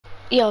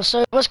Yo,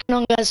 so what's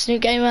going on, guys? New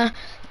gamer.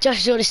 Josh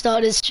has already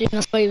started his stream.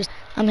 That's why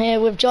I'm here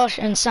with Josh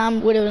and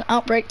Sam with an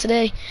Outbreak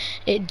today.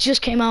 It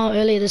just came out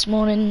earlier this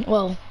morning.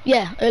 Well,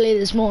 yeah, earlier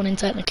this morning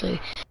technically.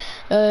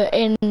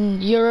 In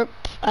Europe,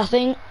 I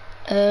think.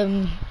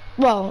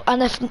 Well,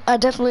 I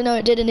definitely know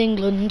it did in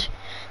England,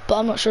 but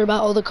I'm not sure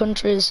about other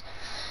countries.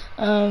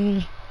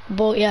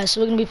 But yeah,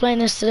 so we're gonna be playing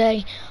this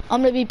today.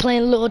 I'm gonna be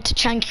playing Lord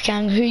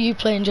Kang. Who are you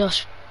playing,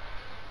 Josh?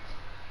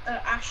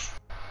 Ash.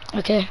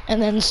 Okay, and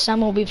then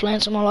Sam will be playing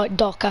someone like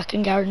Doc, I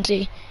can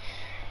guarantee.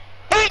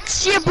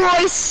 It's your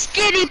boy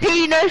Skinny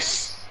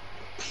Penis!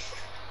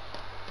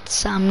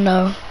 Sam,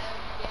 no.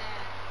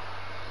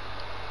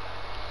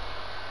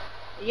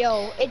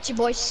 Yo, it's your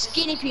boy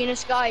Skinny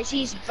Penis, guys.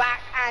 He's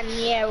back, and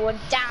yeah, we're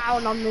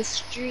down on the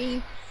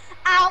stream.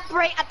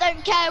 Outbreak, I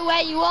don't care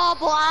where you are,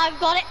 but I've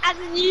got it,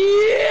 and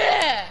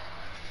yeah!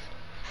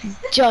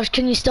 Josh,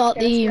 can you start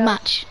the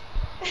match?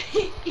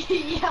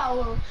 Yeah, I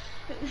will.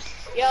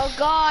 Yo,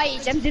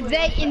 guys, I'm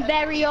debating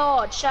very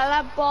hard. Shall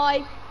I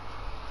buy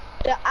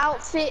the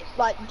outfit,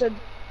 like the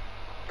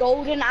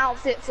golden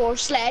outfit for a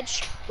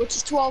sledge, which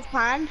is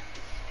 £12,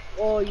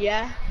 or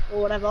yeah,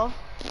 or whatever,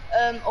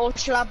 or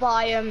shall I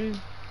buy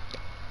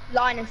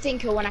Lion and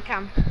Thinker when I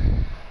can?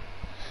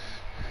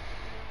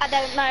 I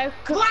don't know.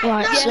 Right,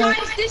 Right, no, so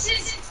guys, this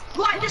is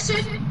right.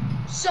 Listen,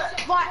 so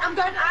right, I'm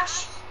going to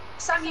Ash.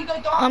 Sam, you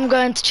go Doc. I'm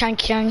going to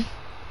Kang.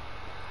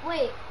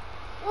 Wait,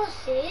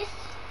 what's this?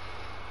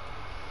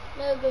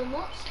 Logan,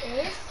 what's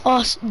this?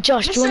 Oh,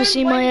 Josh, do you want to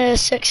see my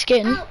sick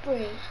skin?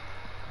 Outbreak.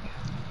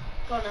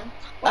 Go on then.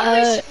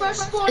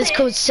 It's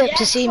called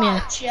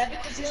Septicemia. Yeah,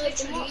 because it's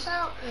literally What's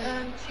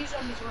Outbreak? few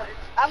zombies right.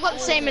 I've got the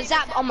same as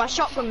that on my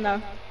shotgun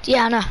though.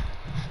 Yeah, I know.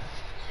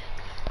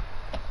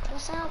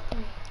 What's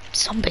Outbreak?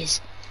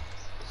 Zombies.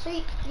 So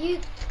you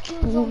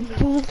kill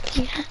zombies.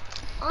 Yeah.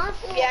 I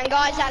thought Yeah, and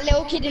guys, that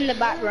little kid in the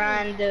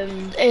background,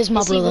 Is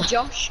my is he brother. with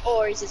Josh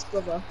or is his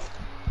brother?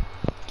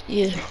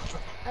 Yeah,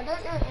 I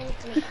don't know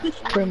anything about you.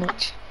 pretty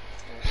much.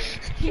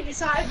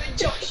 It's either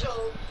Josh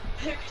or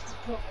Lucas'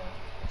 brother.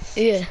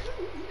 Yeah.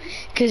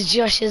 Because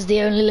Josh is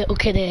the only little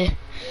kid here.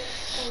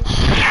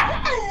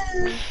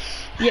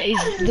 Yeah,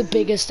 he's the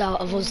biggest out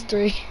of us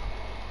three.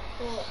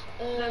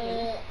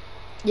 But,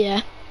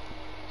 Yeah.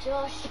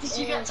 Josh. Did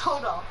you get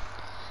told off?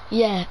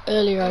 Yeah,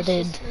 earlier I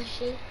did.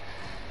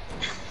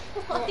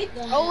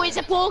 Oh, it's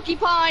a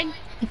porcupine!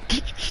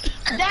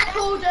 They're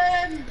called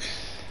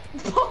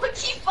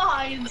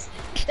porcupines.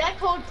 They're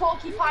called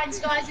porcupines,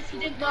 guys. If you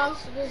didn't know.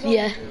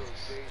 Yeah.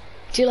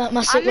 Do you like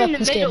my sick I'm in the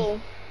weapon skin? middle.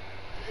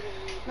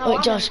 No, Wait,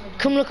 I'm Josh, in the middle.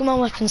 come look at my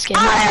weapon skin.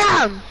 I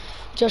am!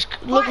 Josh,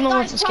 look at my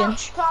Right, weapon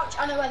guys, skin. crouch.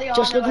 I know where they are.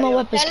 Josh, I know look at my where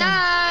weapon skin.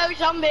 Hello,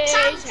 zombies!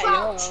 Sam, Hey,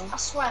 crouch. yo. I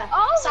swear.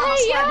 Oh, Sam, I hey,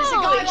 swear. There's a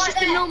yo! guy It's right just a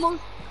there. normal.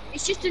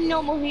 It's just a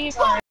normal hero.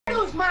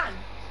 Spoiled, man.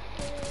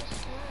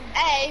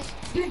 Hey,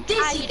 You're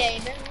how you dizzy.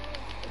 doing?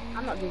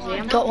 I'm not dizzy.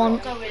 I'm Got one.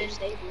 Go in.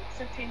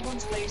 Flipping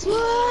ones, please.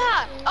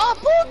 What? Oh,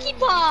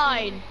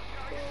 porcupine!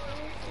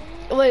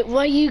 Wait, where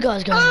are you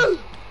guys going? Oh!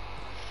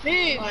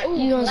 Move! Right. Ooh,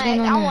 You guys leg. going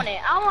on I there? want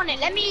it. I want it.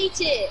 Let me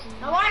eat it.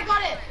 No, I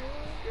got it.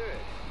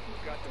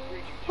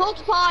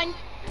 Porcupine,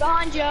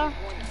 behind you.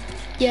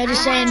 Yeah,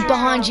 just saying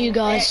behind you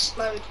guys.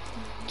 Explode.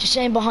 Just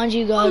saying behind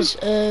you guys.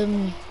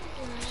 No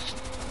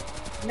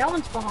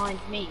one's behind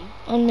me.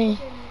 On me.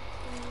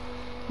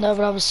 No,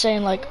 but I was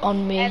saying like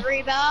on me.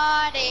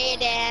 Everybody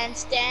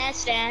dance,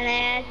 dance,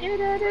 dance, do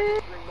do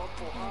do.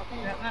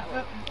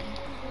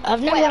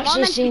 I've never Wait, am I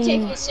actually meant to be taking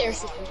seen. this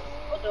seriously?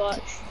 Or do I,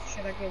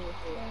 should I go with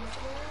it?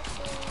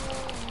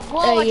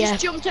 Whoa, I yeah.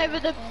 just jumped over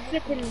the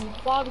flipping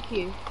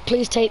barbecue.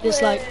 Please take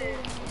this like.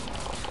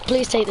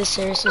 Please take this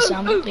seriously,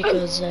 Sam,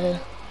 because I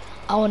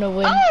want to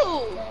win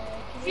Oh!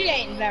 You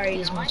ain't very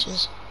these nice.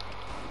 matches.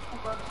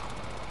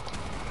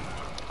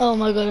 Oh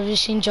my god, I've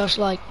just seen Josh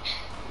like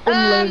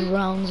unload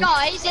rounds.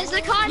 Guys, there's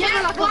a kind Yeah,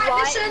 of like a right, right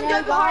listen, and go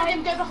a behind right.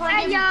 him, go behind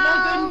Hey, him. yo.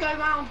 No, go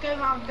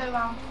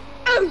round.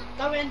 Oh!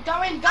 Go in,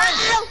 go.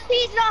 Oh!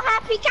 He's not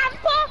happy,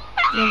 camper!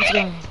 One's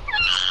going.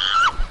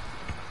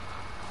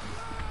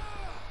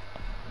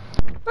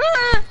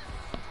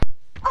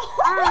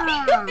 Oh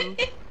my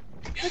god!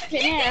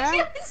 Flipping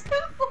hell.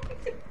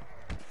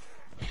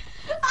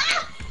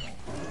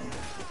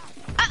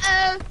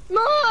 Uh-oh! Come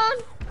on!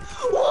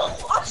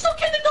 Whoa, I'm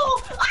stuck in the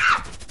door.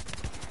 Ah!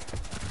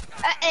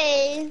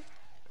 Uh-oh!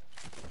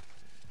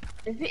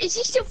 Is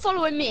he still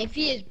following me? If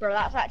he is, bro,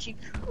 that's actually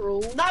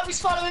cruel. No,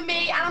 he's following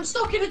me, and I'm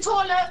stuck in the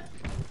toilet.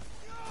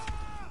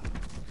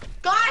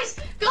 Guys,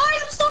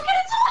 I'm stuck in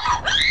the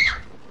toilet.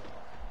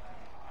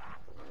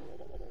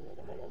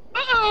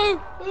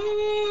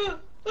 Uh-oh!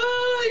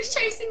 He's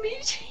chasing me.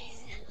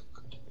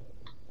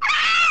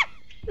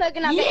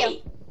 Logan, I hit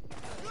him.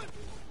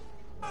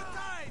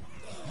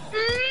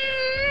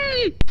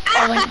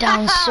 I went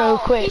down so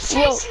quick. He's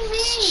Whoa, chasing me.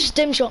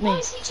 stim shot Why me.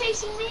 is he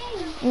chasing me?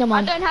 No I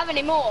man. don't have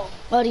any more.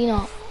 Why do you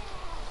not?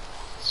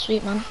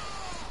 Sweet man.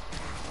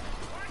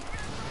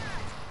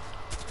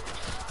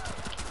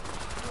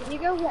 Can you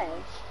go away?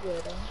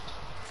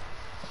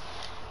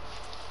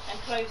 And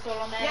clothes all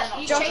on there. Yeah, they're not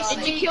he's Josh, chasing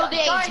did you me. kill the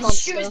AIDS Guys,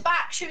 monster? shoot his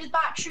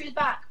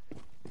back.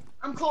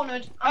 I'm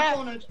cornered. I'm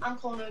cornered. I'm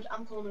cornered.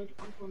 I'm cornered.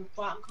 I'm cornered.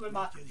 Right, I'm coming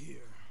back.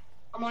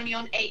 I'm only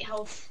on 8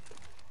 health.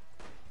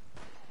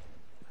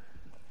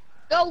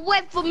 Go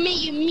away from me,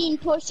 you mean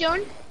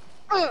person.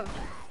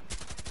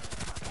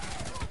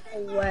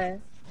 Away.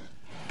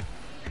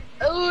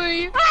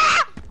 Oh,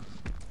 ah!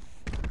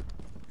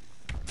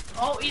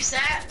 Oh, he's there.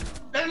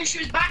 Logan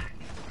shoots back.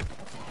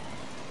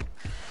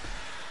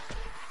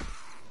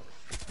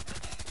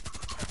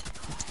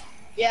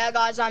 Yeah,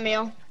 guys, I'm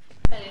here.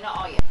 Really not,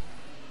 are you?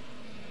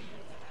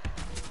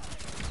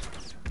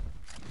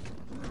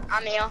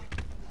 I'm here.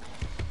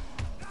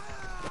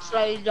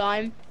 Slowly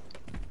dying.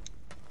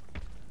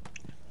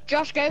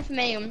 Josh, go for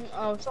me.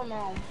 Oh,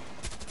 someone.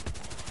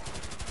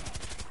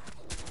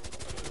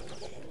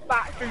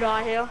 Back to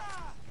die here.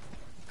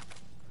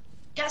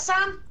 Get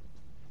Sam.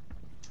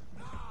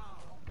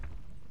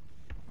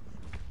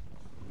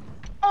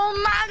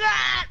 Oh my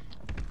god!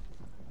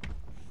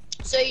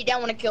 So you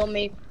don't want to kill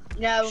me?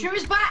 No. Shoot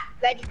his back.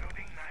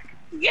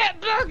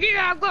 Get back here!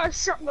 I got a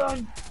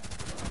shotgun.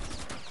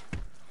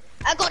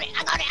 I got it!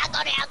 I got it! I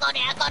got it! I got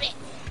it! I got it!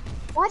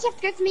 Why'd you have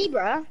to go for me,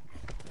 bro?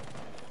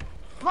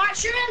 Right,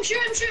 shoot him!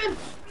 Shoot him! Shoot him!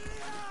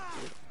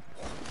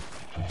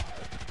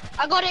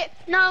 I got it!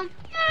 No!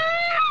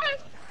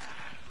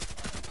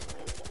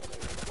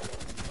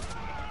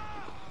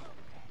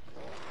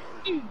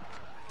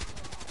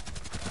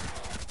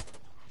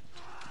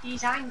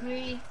 He's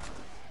angry.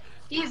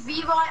 He's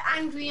V-right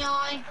angry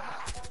eye.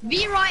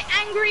 V-right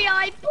angry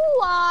eye,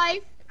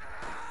 boy!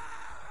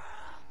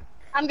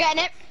 I'm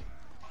getting it.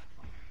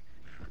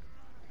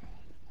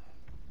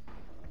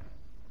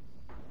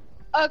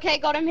 Okay,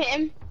 got him, hit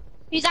him.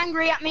 He's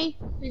angry at me.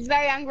 He's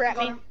very angry at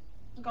me.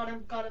 Got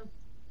him. Got him.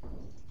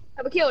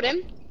 Have we killed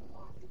him?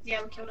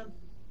 Yeah, we killed him.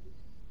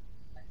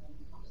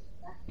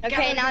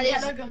 Okay, now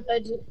Get this. Logan.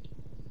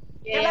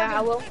 Yeah,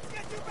 I will. Let's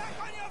get you back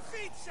on your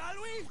feet,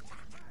 shall we?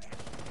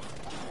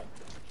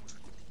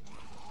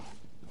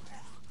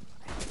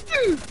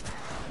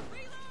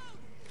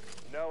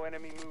 No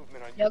enemy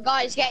movement on Yo,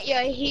 guys, get your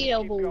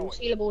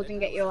healables and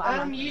get your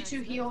ammo. You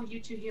two heal. You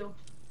two heal.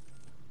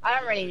 I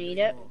don't really need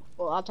it,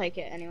 but I'll take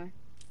it anyway.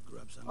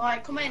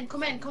 Alright, come in.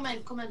 Come in. Come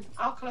in. Come in.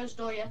 I'll close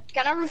the door, yeah?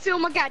 Can I refill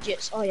my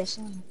gadgets? Oh, yes.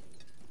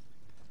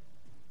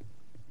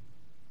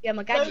 Yeah,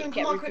 my gadgets Logan,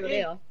 get come on, refilled quickly.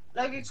 here.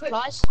 Logan,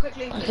 Supplies?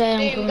 quickly. Okay, I'm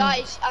Boom, coming.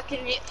 guys, I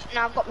can hit.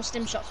 Now I've got my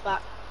stim shots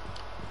back.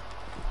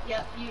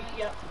 Yeah,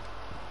 yeah.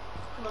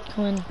 Come on.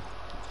 Come in.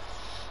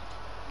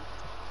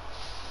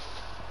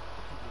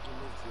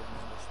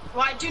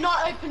 Right, do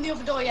not open the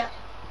other door yet.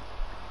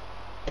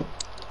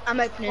 I'm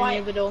opening Right.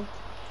 the other door.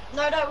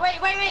 No, wait,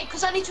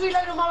 because I need to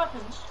reload all my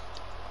weapons.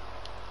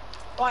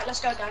 Right,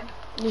 let's go, gang.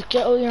 Just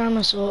get all your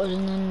ammo sorted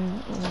and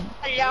then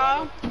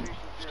Hello?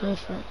 just go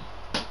for it.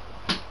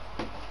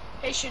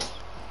 Patient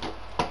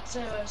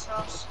Zero's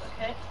house,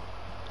 okay?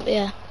 But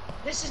yeah.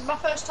 This is my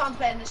first time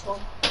playing this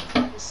one.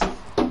 This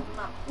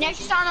map.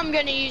 Next time I'm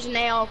going to use an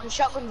AR because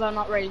shotguns are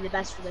not really the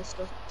best for this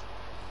stuff.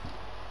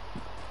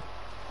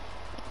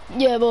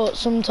 Yeah, but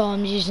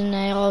sometimes using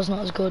AR is not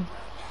as good.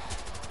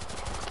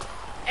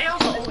 AR's not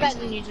It's always better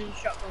than using a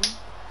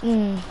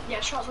shotgun.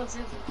 Yeah, shotguns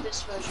in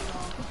this version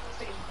are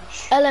pretty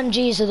much.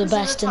 LMGs are the Those are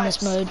best the in this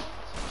types. mode.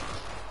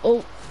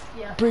 Oh,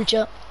 Yeah. breach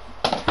up.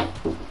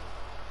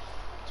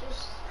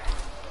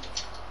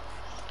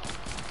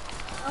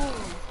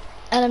 Oh.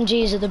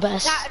 LMGs are the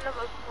best. That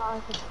another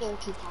price of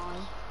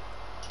porcupine.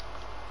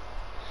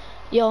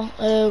 Yo,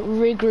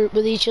 regroup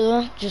with each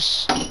other.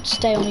 Just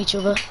stay on each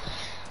other.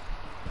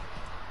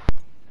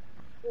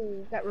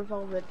 Ooh, get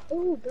revolvered.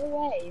 Ooh, go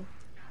away.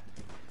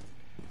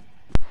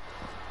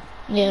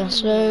 Yeah,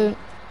 so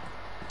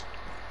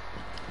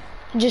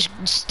just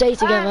stay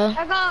together.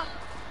 I got.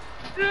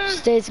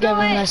 Stay together No,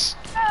 wait. unless.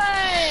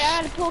 Hey,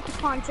 I had a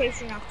porcupine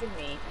chasing after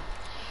me.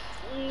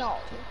 No.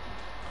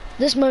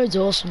 This mode's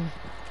awesome.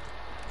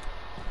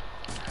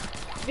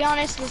 To be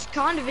honest, I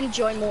kind of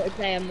enjoy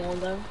multiplayer more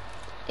though.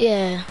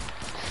 Yeah.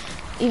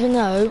 Even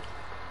though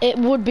it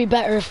would be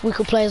better if we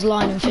could play as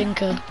Lion and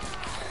Thinker.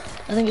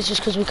 I think it's just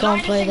because we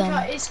can't play them.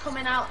 Is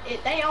coming out.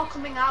 They are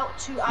coming out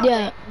to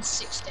Yeah. Outbreak in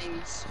 6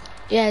 days.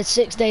 Yeah, it's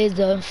 6 days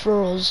though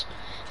for us.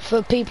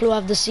 For people who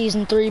have the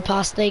season 3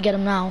 pass, they get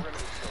them now.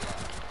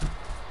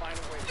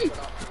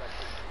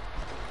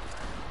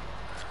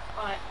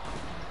 Alright.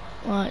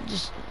 Right,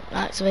 just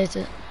activate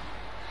it.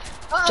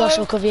 Uh-oh. Josh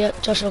will cover you.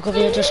 Josh will cover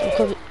you. Josh will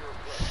cover you.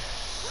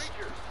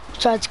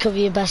 Tried to cover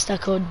you best I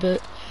could,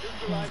 but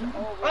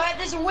Alright,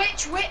 there's a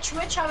witch. I'm a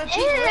witch.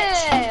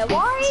 Yeah,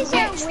 why It's is a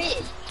there witch.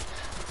 witch?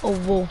 oh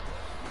whoa.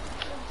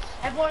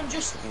 Everyone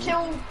just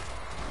kill.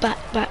 Back.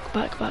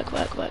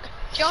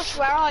 Josh,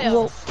 where are you?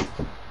 Whoa.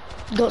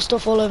 Got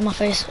stuff all over my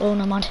face. Oh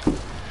no, man.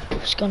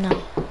 It's gone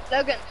now.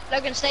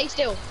 Logan, stay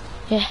still.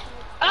 Yeah.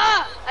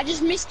 Ah! I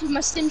just missed with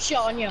my stim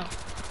shot on you.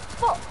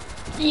 What?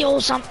 Yo,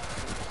 Sam.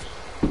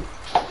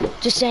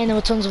 Just saying there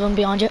were tons of them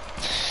behind you.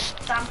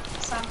 Sam.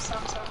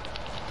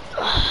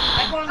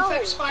 Everyone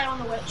focus fire on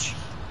the witch.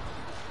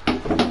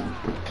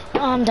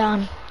 Oh, I'm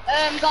down.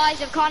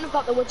 Guys, I've kind of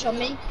got the witch on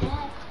me.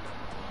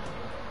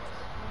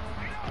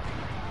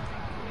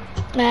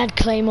 I had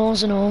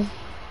claymores and all.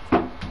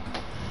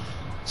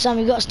 Sam,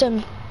 you got a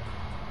stem?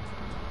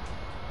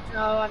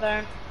 No, I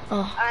don't.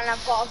 Oh. And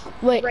I've got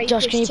a Wait, rapist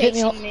Josh, can you pick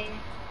me up? chasing me.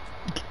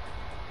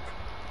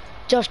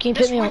 Josh, can you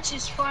This pick me up? witch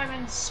is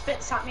throwing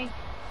spits at me.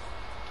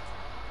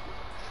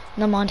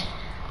 Never mind.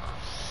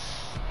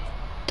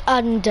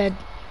 I'm dead.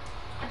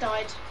 I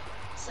died.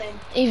 Same.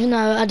 Even though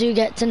I do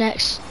get to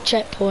next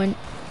checkpoint.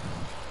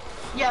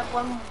 Yeah,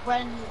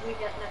 when we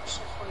get next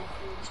checkpoint,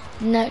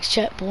 please. Next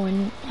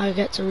checkpoint, I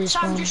get to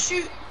Sam, respawn. just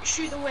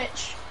shoot the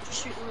witch.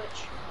 Just shoot the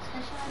witch.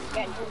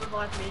 Get to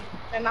revive me.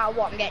 No matter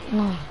what, I'm getting.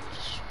 No,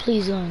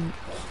 please don't.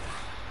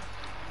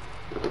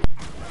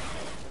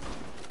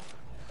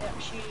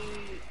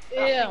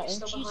 Yep, Ew,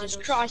 still behind Jesus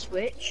us. Christ,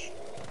 witch.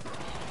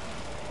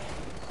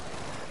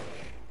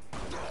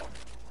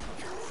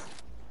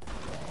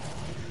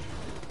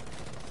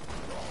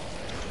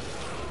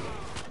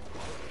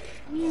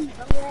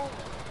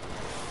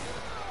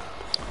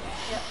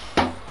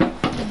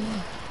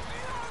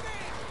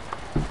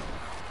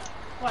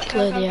 Right,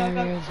 Clear go, the go, area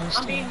go, of go. those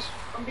stairs.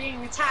 I'm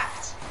being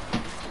attacked.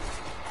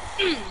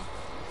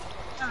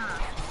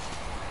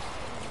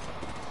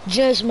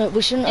 Jasmine,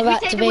 we shouldn't Did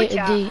have we take the witch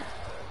activated out?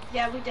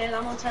 Yeah, we did.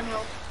 I'm on 10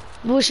 health.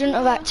 We shouldn't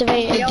have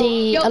activated the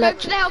Yo, go to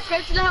electric. the health,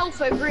 go to the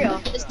health over here.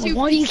 There's two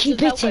Why do you pieces keep of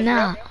health hitting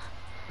over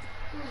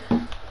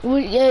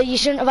that? You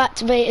shouldn't have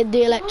activated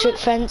the electric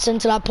fence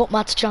until I put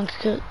my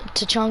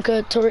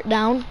Tachanka turret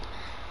down. here.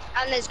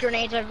 And there's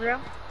grenades over here.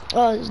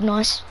 Oh, it's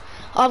nice.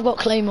 I've got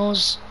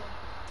claymores.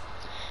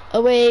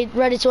 Are we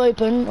ready to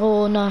open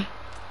or no?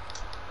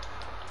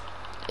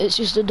 It's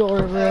just a door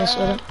over here, so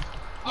I don't...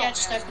 Yeah,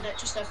 just open it.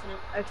 Just open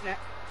it. Open it.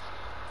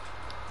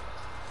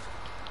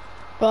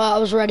 Right, I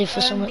was ready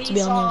for something to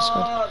be on the other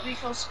side. These are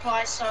refill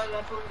supplies, so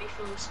everyone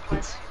refill the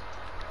supplies.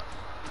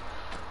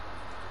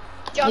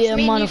 Josh, Yeah,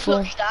 me and mine you are full.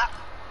 flushed that.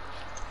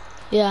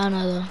 Yeah, I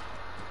know though.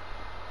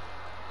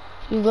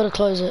 You've got to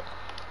close it.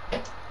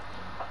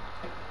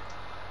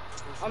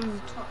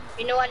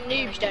 You know what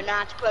noobs don't know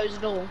how to close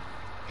the door.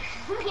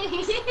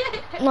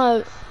 No,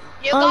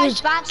 You I guys,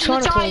 was bounce the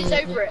trying to close tires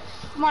it, over it.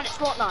 Come on, it's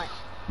Fortnite.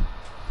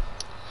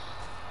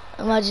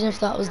 imagine if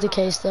that was the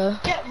case though.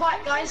 Yeah,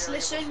 right, guys,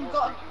 listen.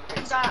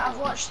 Because I've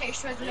watched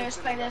Extra Lewis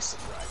play this.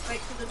 Wait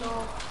for the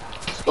door.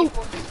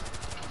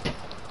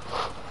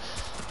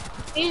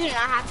 He didn't know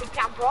how to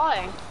camp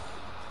right.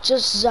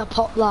 Just as I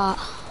pop that.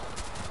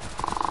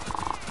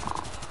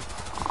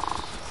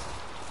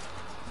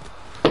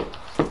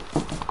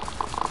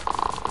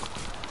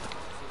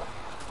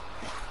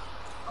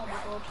 Oh my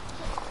god.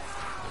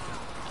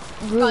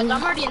 Guys,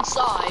 I'm already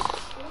inside.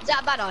 Is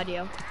that a bad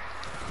idea?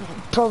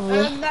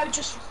 Probably. No,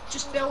 just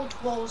build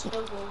walls,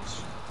 build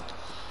walls.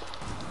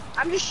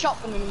 I'm just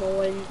shotgunning them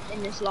all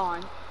in this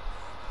line.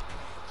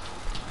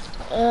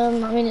 I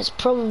mean, it's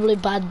probably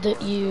bad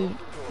that you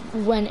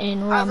went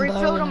in I've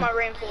refilled Rambo on my and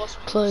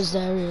reinforcements. closed the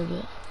area a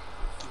bit.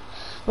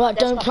 Right, Let's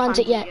don't not plant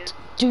it plant it yet. yet.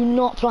 Do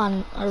not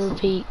plant, I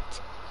repeat.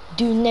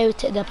 Do not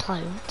the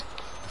plant.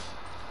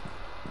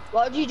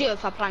 What would you do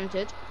if I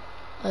planted?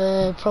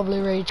 Probably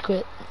rage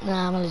quit.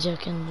 Nah, I'm only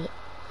joking, but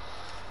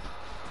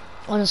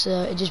honestly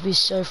though, it'd just be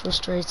so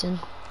frustrating.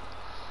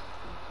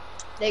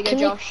 There you go, Can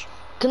you- Josh.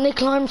 Can they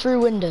climb through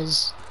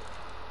windows?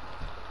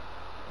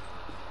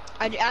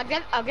 I'll give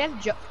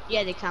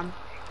yeah, they can.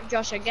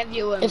 Josh, I give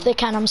you If they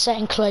can, I'm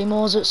setting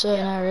claymores at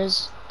certain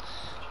areas.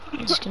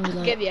 I'm just gonna be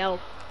like, give you help.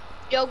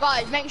 Yo,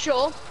 guys, make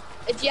sure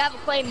if you have a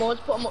claymore,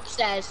 put them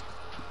upstairs.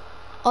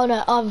 oh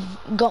no,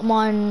 I've got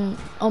mine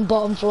on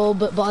bottom floor,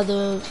 but by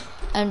the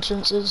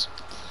entrances.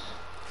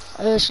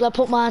 Shall I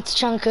put my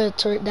Tachanka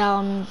turret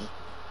down?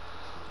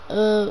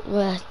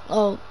 Where?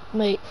 Oh,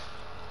 mate.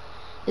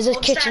 Is this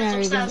kitchen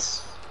area gonna...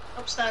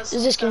 Upstairs.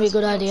 Is this gonna be a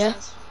good idea?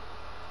 Upstairs.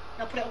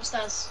 No, put it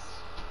upstairs.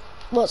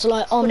 What's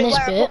like on Put it this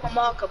where I bit? put my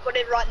marker. Put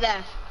it right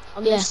there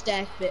on Yeah. this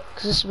stair bit.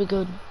 Because this will be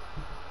good.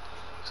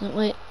 So,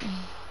 wait.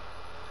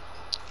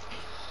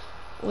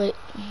 Wait.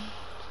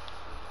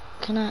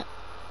 Can I...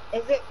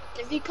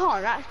 If you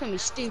can't, that's gonna be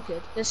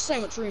stupid. There's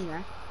so much room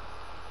there.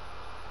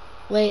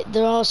 Wait,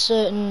 there are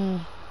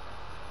certain...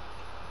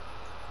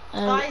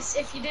 Guys,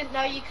 if you didn't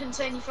know, you can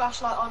turn your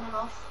flashlight on and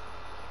off.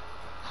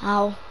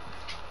 how?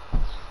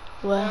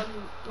 Where?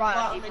 Right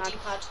on on the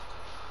D-pad.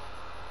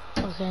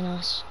 D-pad. Okay,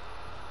 nice.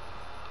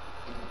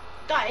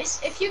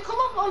 Guys, if you come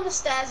up on the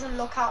stairs and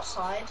look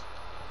outside,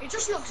 it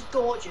just looks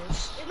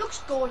gorgeous. It looks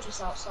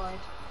gorgeous outside.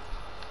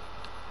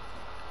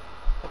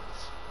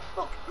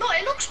 Look,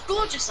 it looks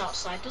gorgeous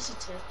outside,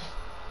 doesn't it?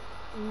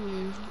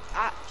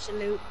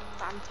 Absolute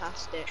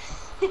fantastic.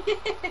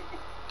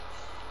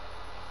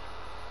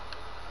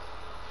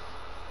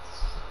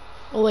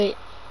 Oh, wait.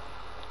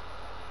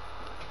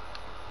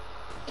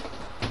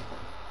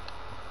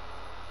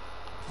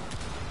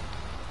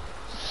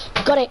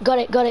 Got it.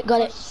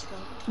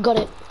 Got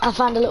it. I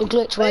found a little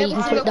glitch where you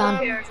can put it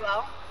down. Here as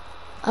well.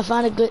 I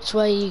found a glitch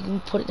where you can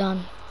put it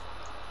down.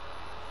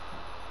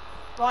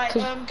 Right,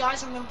 Could-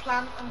 guys, I'm gonna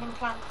plan.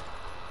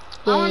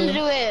 I Yeah, want to yeah.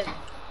 do it.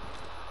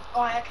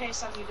 Alright, okay,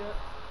 Sam, you do it.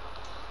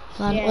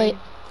 Plan. Yeah. Wait,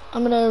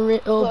 I'm gonna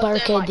Put a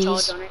barricade thermite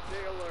these. charge on it.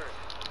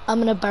 I'm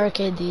gonna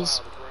barricade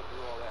these.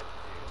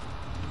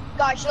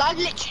 Guys, shall I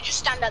literally just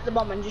stand at the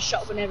bomb and just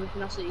shotgun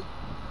everything I see?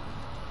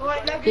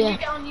 Alright, Logan, Yeah. you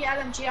get on your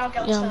LMG, I'll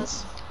get Yeah.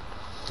 upstairs.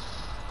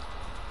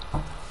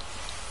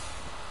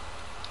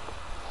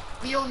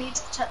 We all need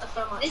to protect the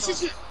thermite. This charge.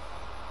 isn't.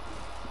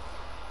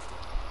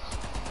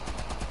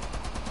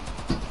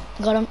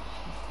 Got him.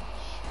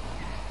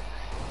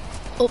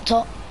 Up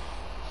top.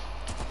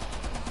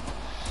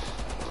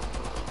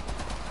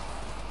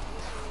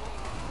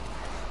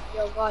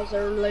 Yo, guys,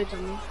 there are loads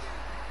on me.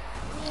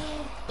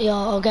 Yeah,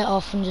 I'll get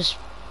off and just.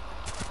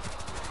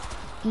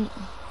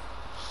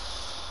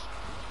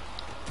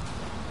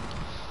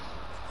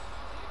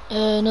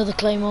 Another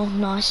claymore,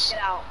 nice. Get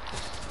out.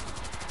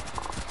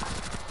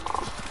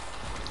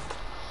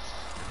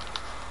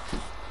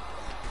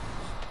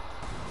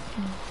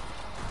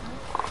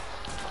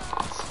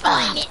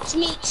 Fine, it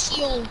meets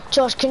you.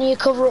 Josh, can you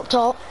cover up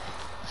top?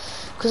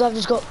 Because I've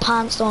just got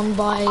pantsed on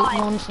by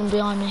one from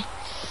behind me.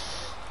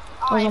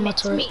 I was on my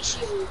turret.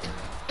 Meets you.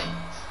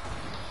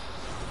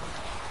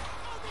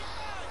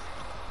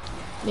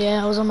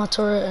 Yeah, I was on my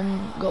turret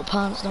and got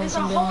pantsed on There's a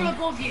from hole behind.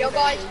 above you. Yo,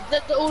 guys,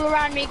 they're all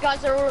around me.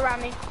 Guys, they're all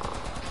around me.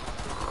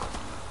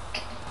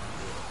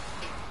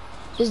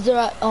 Is there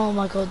a... Oh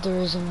my god, there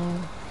isn't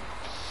one.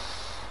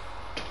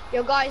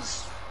 Yo,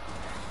 guys.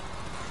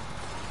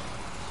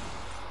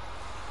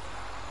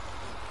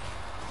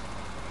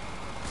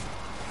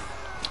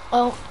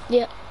 Oh,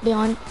 yeah,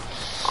 behind.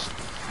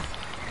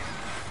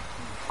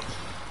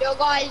 Yo,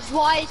 guys,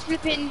 why is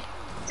flipping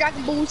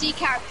Dragon Ball Z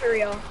character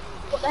here?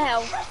 What the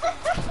hell?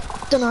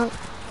 Dunno.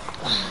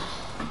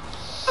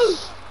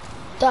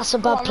 That's a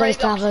Oh, bad I'm place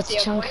to ready have to a see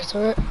it, chunk boy. of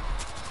turret.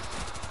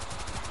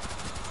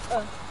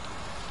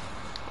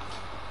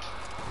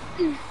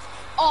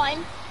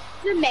 I'm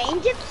the main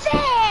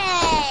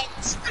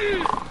defense.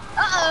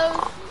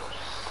 Uh-oh.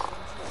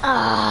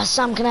 Ah,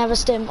 Sam, can I have a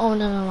stim? Oh,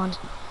 no, no, man.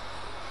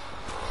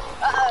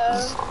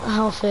 Uh-oh.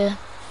 Health here.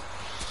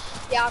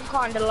 Yeah, I'm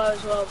kind of low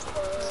as well.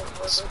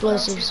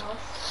 Explosives.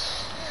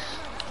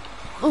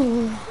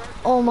 Ooh.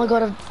 Oh my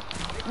god,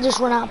 I've just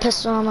run out of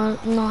pistol ammo.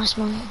 Nice,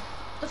 man.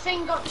 The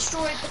thing got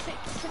destroyed.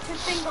 The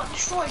thing got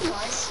destroyed,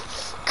 guys.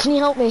 Can you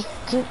help me?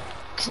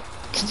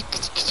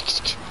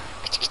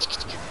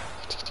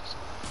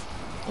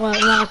 Well,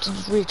 now I have to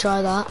just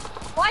retry that.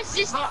 Why is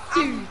this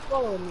dude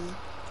following me?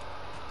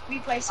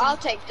 Replacing. I'll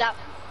take that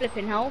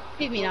flipping hell.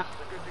 Give me that.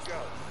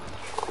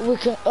 We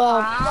can. Oh,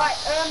 Right,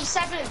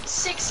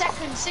 6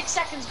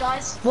 seconds,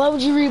 guys. why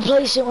would you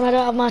replace it when I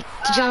don't have my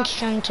janky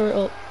gang turret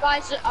up?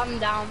 Guys, I'm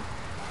down.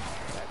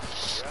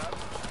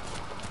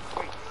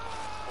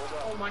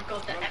 Oh my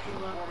god, they're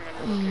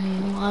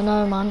everywhere. I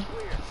know, man.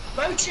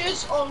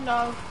 Roaches? Oh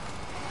no.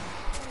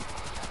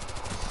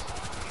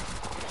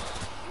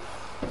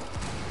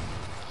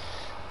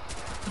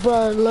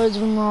 Bro, loads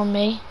of them are on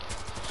me.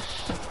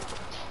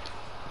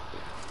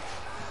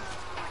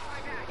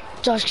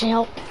 Josh, can you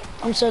help?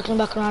 I'm circling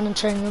back around and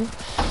training them.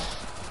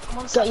 I'm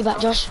on Got you back,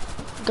 now. Josh.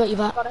 Got you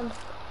back. Got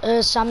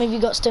him. Sam, have you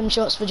got stim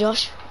shots for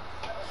Josh?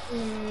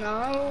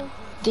 No.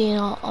 Do you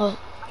not? Oh,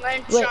 I'm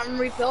going to Wait. try and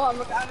refill. I'm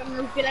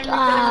refilling.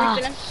 Ah.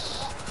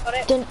 Got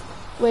it. didn't.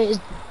 Wait,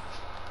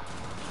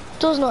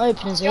 door's not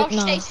open, is it? Josh,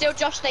 No. stay still.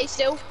 Josh, stay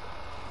still.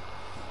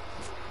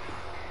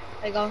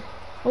 There you go.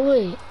 Oh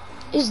wait,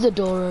 is the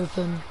door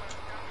open?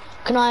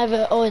 Can I have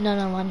it? Oh no,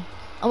 no, man.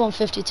 I'm on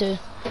 52,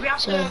 We have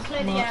so to clear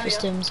I'm the out for area.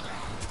 stims.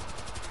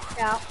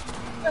 Yeah.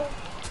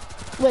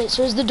 Wait,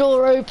 so is the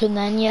door open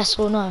then? Yes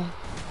or no?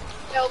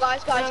 Yo,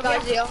 guys,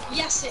 here.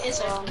 Yes, it is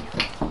open.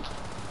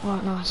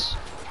 Right, nice.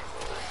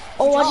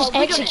 Oh, I just we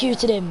got it.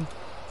 executed him.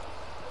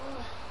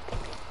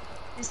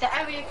 Is the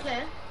area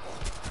clear?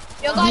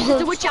 Yo, guys,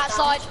 there's a witch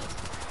outside.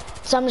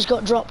 Sam just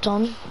got dropped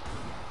on.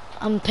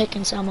 I'm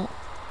picking Sam up.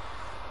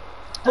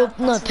 Well,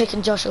 no, that's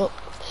picking Josh up.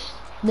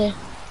 There.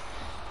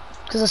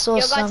 Because I saw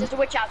Yo, guys, Sam. there's a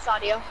witch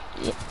outside here.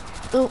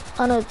 Oh,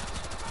 I know.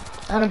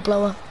 And a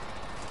blower.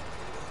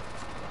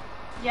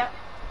 Yep.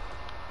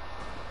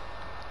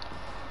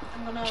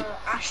 I'm gonna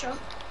Asher. I'm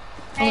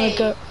Hey,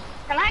 gonna go.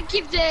 can I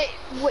give the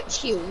witch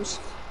heals?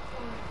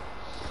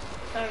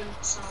 Don't,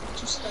 Sam.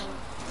 Just don't.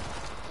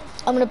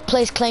 I'm gonna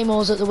place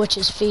claymores at the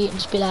witch's feet and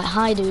just be like,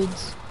 "Hi,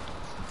 dudes."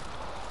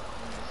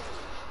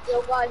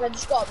 Yo, guys, I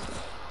just got.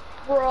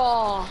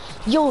 Bro.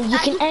 Yo, you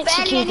That can was barely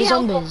execute any the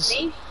help on zombies.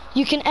 me.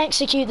 You can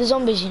execute the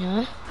zombies, you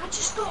know. I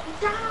just got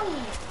down.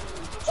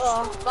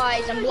 Oh,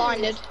 guys, I'm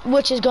blinded.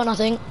 Witch is gone, I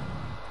think.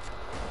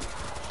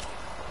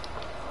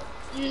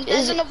 There's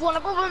Is it- another one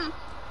above him.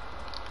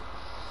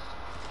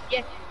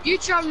 Yeah, you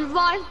try and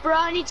revive, bro.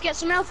 I need to get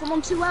some health. I'm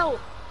on 2 health.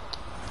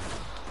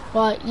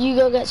 Right, you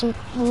go get some.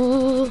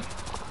 Ooh.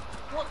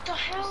 What the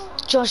hell?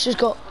 Josh just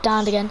got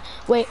downed again.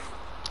 Wait,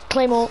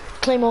 claymore,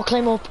 claymore,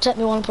 claymore. Protect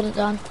me while I'm putting it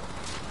down.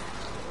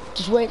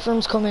 Just wait for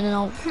him to come in and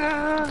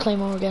I'll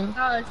claymore again.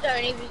 No,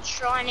 don't even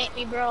try and hit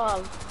me,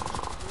 bro.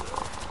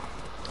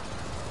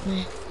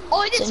 Yeah.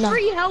 Oh, there's So, no.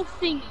 3 health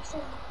things.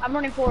 I'm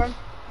running for him.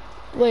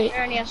 Wait,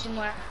 They're in here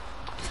somewhere.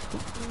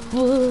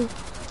 woo.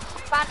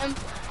 Phantom.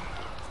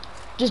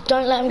 Just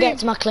don't let him get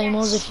to my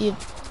claymores if you.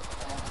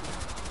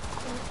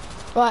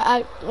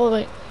 Right, oh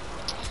wait.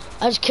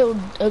 I just killed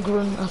a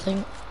grunt, I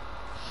think.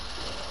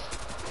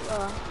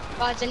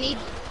 Guys, I need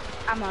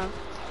ammo.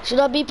 Should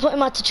I be putting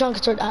my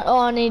Tachanka turret out? Oh,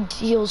 I need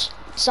heals.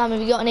 Sam,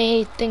 have you got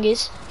any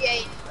thingies?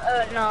 Yeah,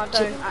 no, I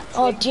don't actually.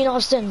 Oh, do you not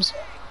have stims?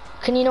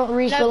 Can you not No,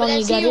 refill but on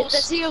your gadgets?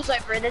 there's heals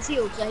over it, there's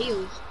heals.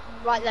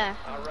 Right there.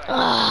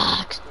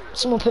 Ah,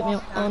 someone put me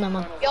up. Oh, no,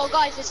 man. Yo,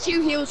 guys, there's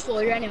 2 heals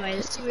for you anyway,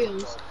 there's 2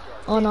 heals.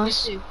 Oh,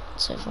 nice. There's 2.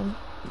 So fun.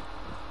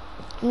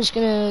 I'm just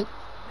gonna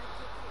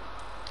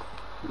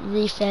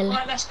refill.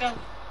 Right, let's go.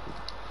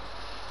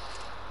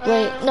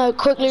 Wait, no,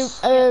 quickly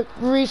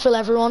refill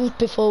everyone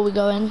before we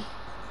go in.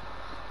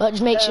 Like,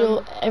 just make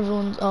sure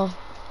everyone's. Oh,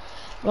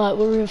 right,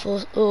 we're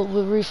refilled. Oh,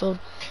 we're refilled.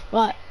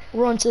 Right,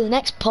 we're on to the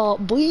next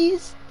part,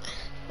 boys.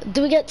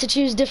 Do we get to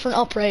choose different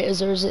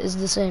operators, or is it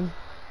the same?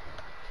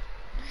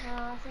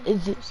 I think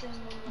Is it it's the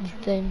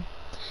the same?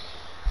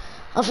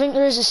 I think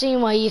there is a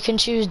scene where you can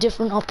choose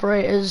different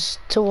operators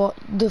to what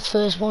the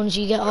first ones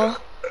you get are.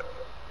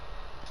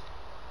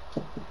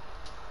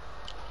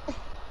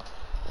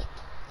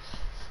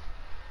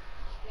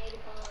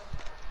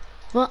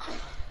 What?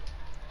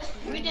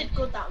 We did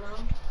good that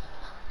round.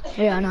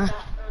 Yeah, I know.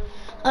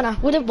 I know,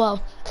 we did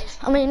well.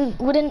 I mean,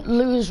 we didn't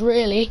lose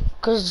really,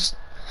 because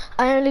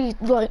I only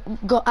like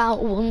got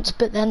out once,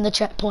 but then the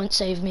checkpoint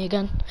saved me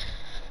again.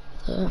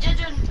 So,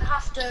 Didn't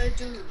have to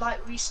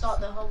restart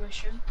the whole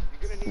mission.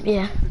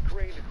 yeah,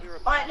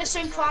 Alright,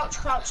 listen,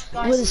 crouch, guys.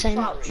 we're the same.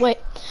 Crouch. Wait,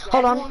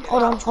 hold on, Everyone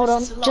hold on, crouch, hold on.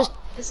 there's a lot- Just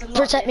there's a lot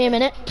protect me a here.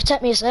 minute.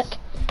 Protect me a sec.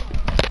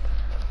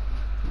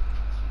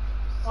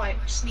 Right,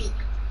 sneak.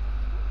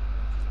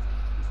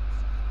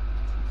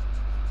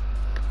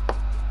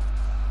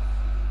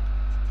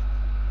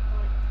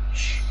 Right,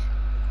 shh.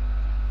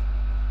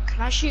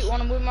 Can I shoot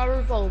one with my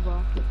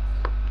revolver?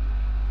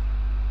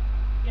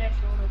 Yeah, if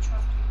you want to try.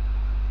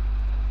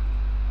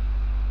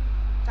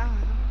 Damn.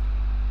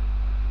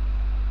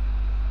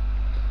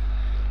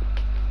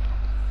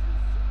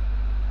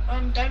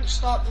 Don't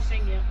start the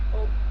thing yet.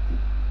 Oh,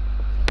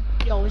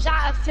 Yo, is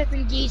that a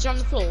flipping geezer on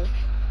the floor?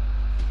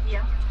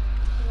 yeah.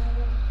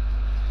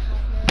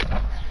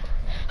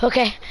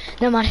 Okay,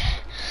 never mind.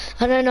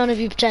 I know none of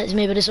you protected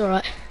me, but it's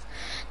alright.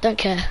 Don't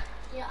care.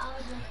 Yeah, I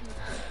was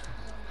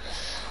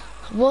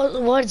looking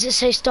at What does it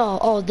say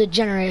start? Oh, the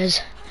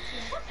generators.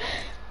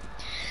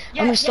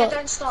 Yeah, gonna start-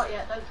 don't start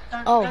yet.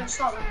 Don't Oh.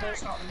 start them. Don't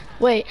start them.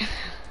 Wait,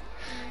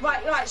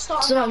 Right,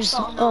 start so them not now. just.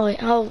 Start them now. Oh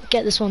wait, I'll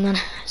get this one then,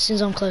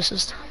 since I'm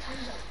closest.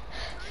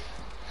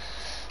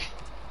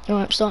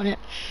 Alright, I'm starting it.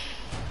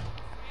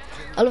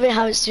 I love it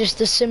how it's just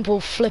a simple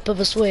flip of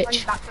a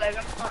switch.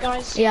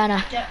 Guys, Yeah, I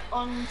know. get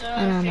on the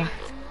I know, thing.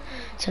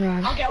 Turn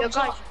around. I'll get Yo, on guys,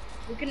 top.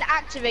 we can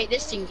activate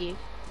this thingy.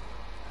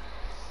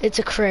 It's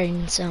a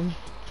crane, Sam.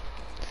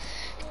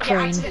 Yeah, Crane.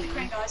 activate the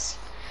crane, guys.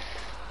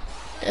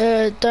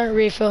 Don't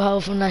refill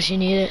health unless you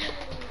need it.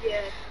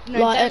 Yeah. No,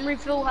 Like, don't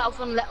refill health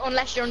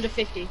unless you're under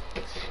 50.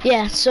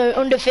 Yeah, so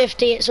under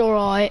 50 it's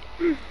alright.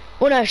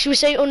 Well no, should we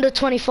say under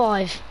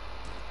 25?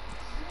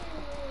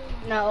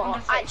 No, Under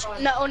 35.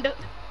 actually, no, under...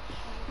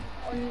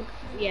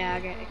 yeah,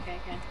 okay.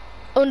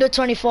 Under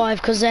 25,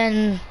 because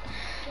then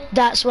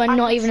that's when I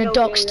not can even a still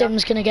dock do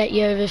stim's gonna get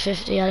you over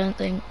 50, I don't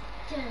think.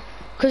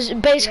 Because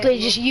basically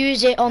Yeah, just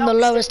use it on the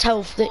lowest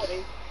health that...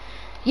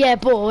 Yeah,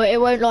 but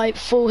it won't like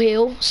full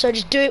heal, so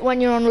just do it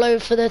when you're on low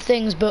for the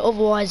things, but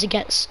otherwise it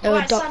gets a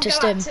Right, doctor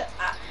Sam, stim.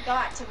 go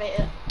activate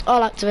it.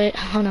 I'll activate.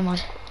 Oh, never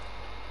mind.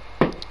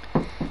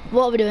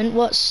 What are we doing?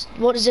 What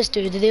does this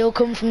do? Do they all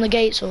come from the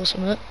gates or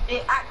something?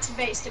 It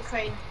activates the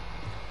crane.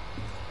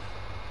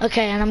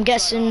 Okay, and I'm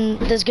guessing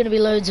there's gonna be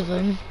loads of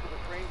them.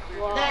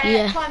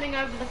 They're Yeah. climbing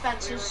over the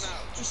fences,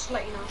 just to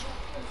let you know.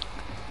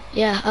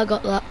 Yeah, I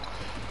got that.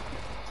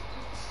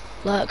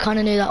 Like, I kind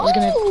of knew that was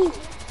gonna Ooh,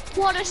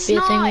 what a be a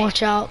snipe! thing.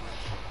 Watch out,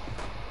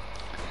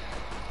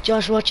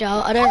 Josh. Watch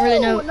out. I don't really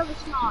know Another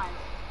snipe.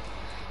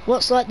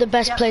 what's like the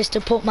best Yep. place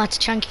to put my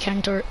Tachanka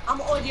counter.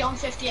 I'm already on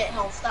 58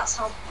 health, that's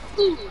how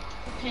Ooh.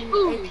 pin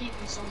Ooh. OP these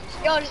zombies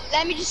are. Yo,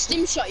 let me just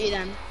stim shot you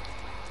then.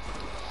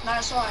 No,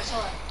 it's alright, it's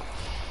alright.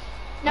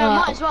 No,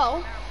 might as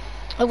well.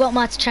 I've got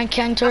my Tachanka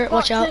counter. I've got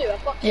Watch out. two,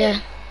 I've got two. Yeah.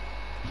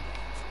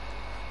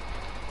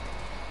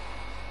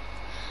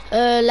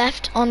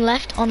 Left, on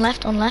left,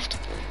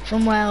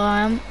 from where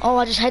I am. Oh,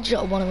 I just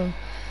headshot one of them.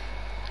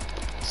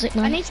 Sick,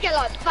 I man. need to get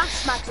like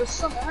fast mags or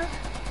something.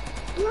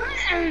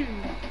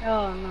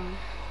 Oh no.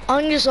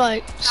 I'm just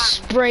like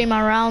spray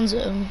my rounds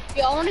at them.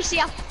 Yo, I want to see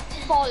how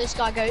far this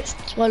guy goes.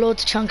 That's why Lord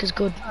Tachanka's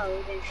good.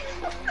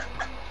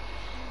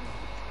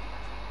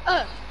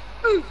 Oh,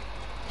 ooh.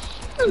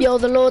 Yo,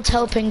 the Lord's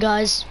helping,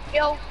 guys.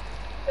 Yo,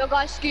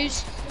 guys,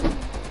 excuse.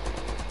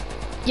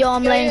 Yo,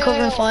 I'm Yo, laying yo, cover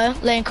yo. and fire.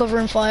 Laying cover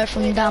and fire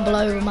from down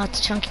below with my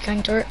Tachanka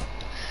counter.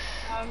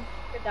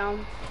 Get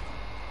down.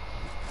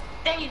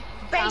 They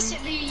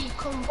basically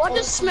come. What all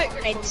does smoke come-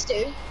 grenades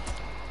do?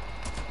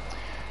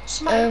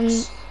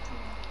 Smokes.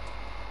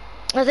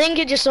 I think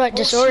it just like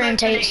Or smoke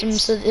disorientates them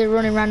grenades. so that they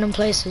run in random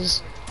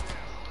places.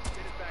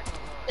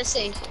 Let's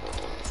see.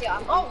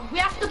 Oh, we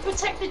have to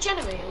protect the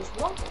generators.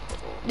 What?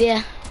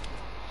 Yeah.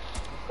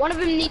 One of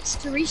them needs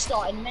to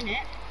restart in a minute.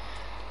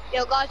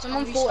 Yo guys, I'm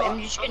on 40,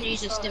 I'm just gonna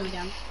use the stim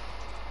again.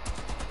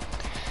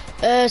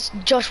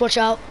 Josh, watch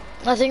out.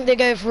 I think they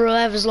go for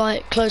whoever's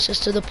like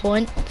closest to the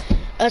point.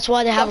 That's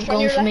why they haven't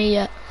gone for me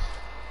yet.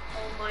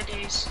 Oh my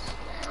days.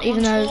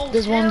 Even though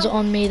there's ones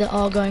on me that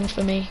are going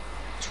for me.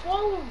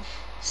 12!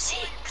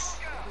 6!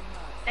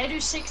 They do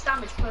 6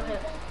 damage per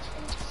hit.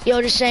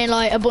 You're just saying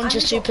like a bunch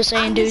of Super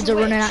Saiyan dudes are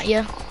running at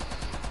you.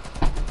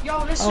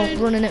 Yo, listen.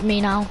 Oh, running at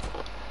me now.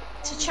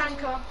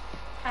 Tachanka.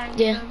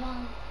 Yeah.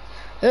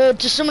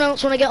 Does someone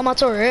else want to get on my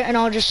turret and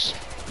I'll just...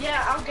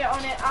 Yeah, I'll get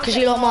on it. Because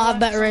you lot might have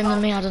better aim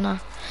than me, I don't know.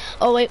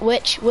 Oh wait,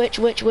 which? Wait.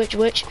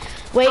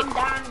 I'm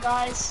down,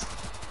 guys.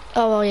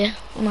 Oh well, yeah,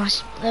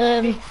 nice. I'm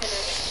getting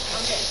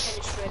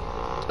finished with.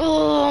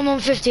 Oh, I'm on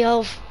 50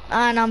 health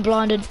and I'm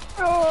blinded.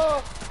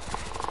 Oh.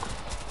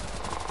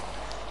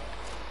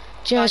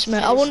 Do you know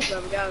something? I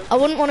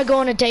wouldn't want to go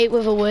on a date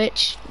with a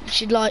witch.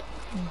 She'd like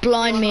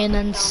blind me and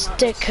then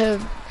stick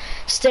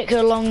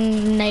her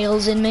long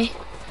nails in me,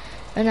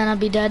 and then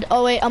I'd be dead.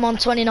 Oh wait, I'm on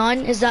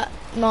 29. Is that?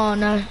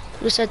 No.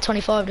 We said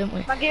 25, didn't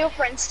we? My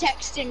girlfriend's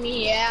texting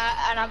me,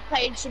 yeah, and I've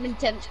played some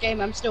intense game.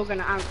 I'm still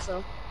gonna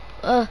answer.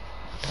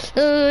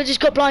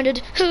 Just got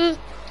blinded.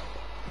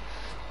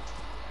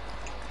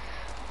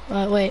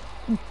 Right, wait.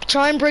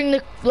 Try and bring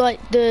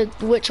the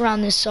witch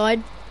around this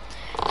side.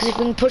 Because if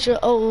we can push her,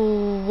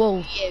 oh, whoa.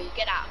 You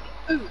get out.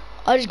 Ooh.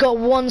 I just got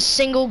one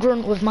single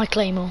grunt with my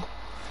claymore.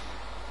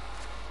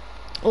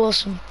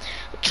 Awesome.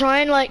 Try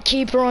and like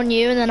keep her on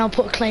you, and then I'll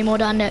put a claymore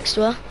down next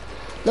to her.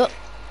 Look.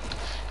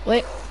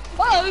 Wait.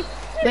 Whoa.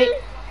 Wait.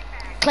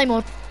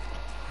 Claymore.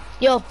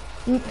 Yo,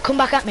 come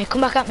back at me.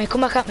 Come back at me.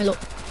 Look.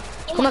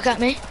 Come back at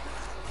me.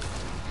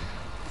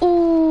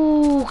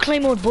 Ooh,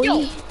 claymore boy.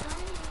 Yo,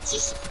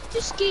 this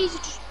geezer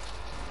just...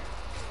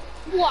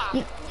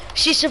 Wow.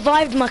 She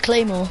survived my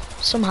claymore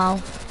somehow.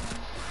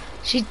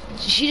 She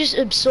just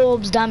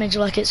absorbs damage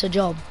like it's a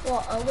job.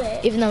 What, a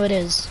witch? Even though it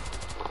is.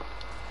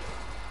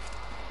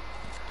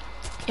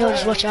 Yo,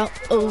 just watch out.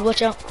 Oh,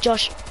 watch out,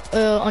 Josh.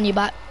 On your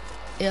back.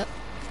 Yep.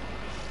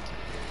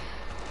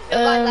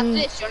 Like after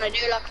this, do you wanna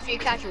do like a few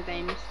casual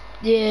games?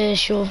 Yeah,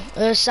 sure.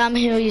 Sam,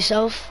 heal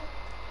yourself.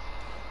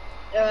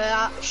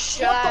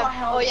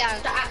 Oh yeah.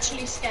 That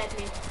actually scared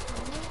me.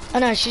 I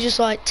know, she just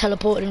like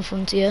teleported in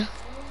front of you.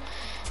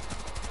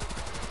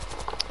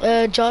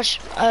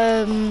 Josh,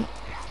 I'm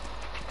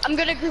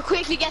gonna go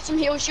quickly get some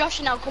heals, Josh,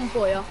 and I'll come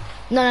for you.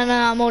 No,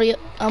 I'm already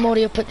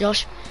up at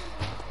Josh.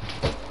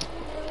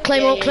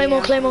 Claymore.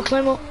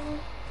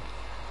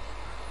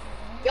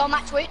 Yo,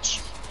 Matt Witch.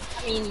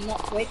 I mean,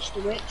 not Twitch,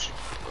 the witch.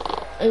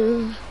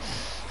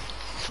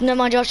 Never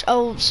mind, Josh.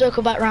 I'll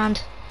circle back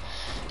round.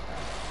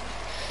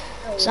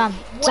 Sam,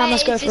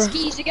 let's go for her.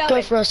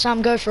 Go for her,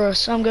 Sam. Go for her.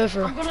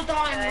 I'm gonna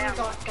die.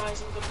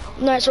 Guys.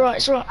 No, it's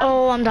alright.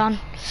 Oh, I'm done.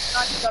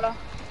 Nice, got her.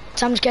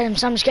 Sam, just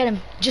get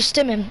him. Just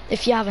stim him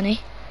if you have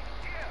any.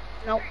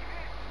 Nope,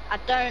 I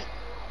don't.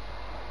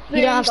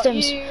 You don't have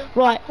stims.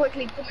 Right.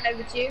 Quickly coming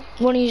over to you.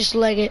 Why don't you just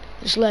leg it?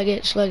 Just leg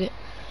it.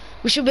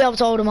 We should be able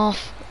to hold him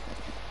off.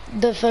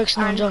 They're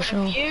focusing on Josh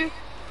and all.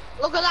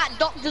 Look at that,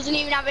 Doc doesn't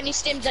even have any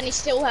stims and he's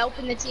still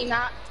helping the team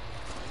out.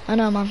 I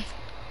know, man.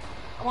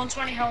 I'm on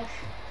 20 health.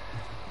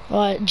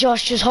 Right,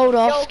 Josh, just hold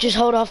off.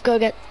 Go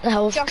get the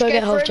health. Josh, go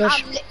get health,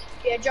 Josh.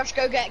 Yeah, Josh,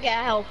 go get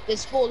health.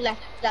 There's 4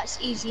 left. That's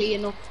easily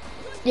enough.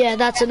 Yeah,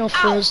 that's enough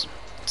for us.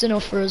 It's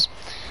enough for us.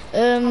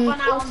 I've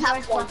run out on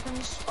both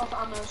weapons of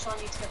ammo, so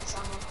I need to get this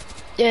ammo.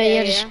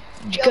 Yeah, just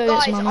go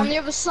guys, get some ammo. on the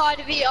other side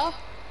of here,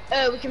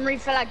 we can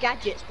refill our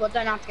gadgets, but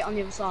don't have to get on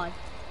the other side.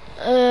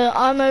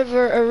 I'm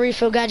over a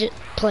refill gadget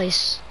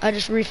place. I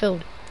just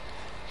refilled.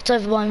 It's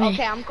over by me.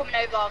 Okay, I'm coming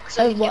over because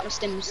I need to get my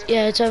stims.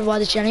 Yeah, it's over by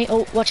the Jenny.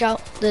 Oh, watch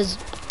out. There's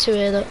 2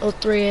 here, or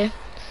 3 here.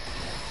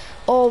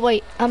 Oh,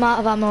 wait. I'm out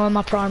of ammo in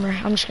my primary.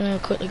 I'm just going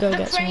to quickly go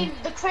get some more.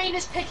 The crane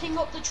is picking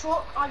up the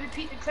truck. I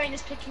repeat, the crane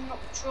is picking up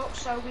the truck,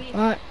 so we...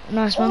 Alright,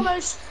 nice one.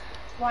 Almost...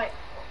 Right.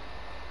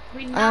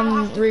 We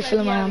now have to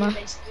refilling my ammo.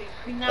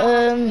 We now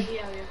have to play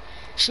the area.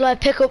 Shall I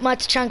pick up my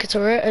Tachanka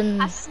turret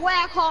and... I swear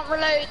I can't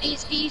reload.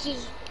 These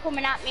geezers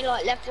coming at me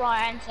like left,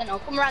 right, and centre.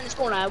 Come around this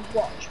corner,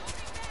 watch.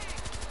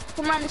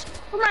 Come around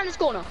this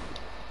corner.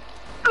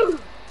 Ooh.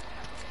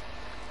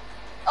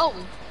 Oh,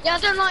 yeah, I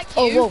don't like you.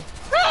 Oh, whoa.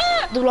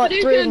 There were like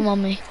 3 of them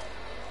on me.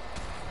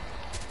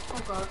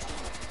 Oh god.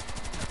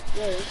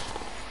 Yeah.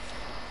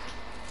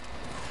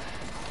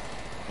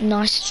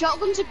 Nice.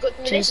 Shotguns are good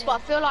for this, but I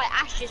feel like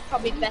Ash is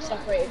probably the best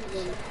operator for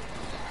them.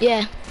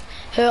 Yeah.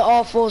 Her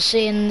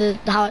R4C and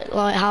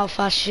how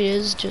fast she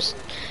is just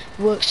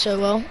works so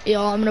well.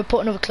 Yeah, I'm gonna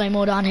put another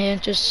claymore down here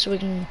just so we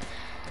can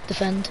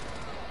defend.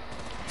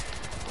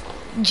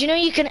 Do you know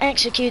you can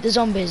execute the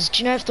zombies?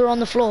 Do you know if they're on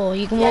the floor,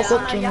 you can walk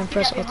up to them and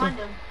press R3?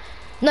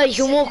 No,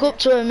 you can walk up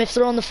to them if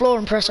they're on the floor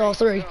and press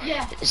R3.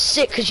 Yeah. It's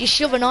sick because you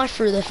shove a knife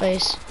through their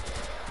face,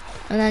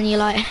 and then you're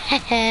like,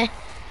 heh.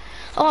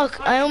 Oh,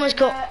 I almost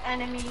got.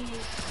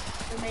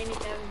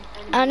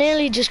 I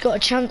nearly just got a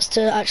chance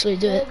to actually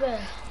do it.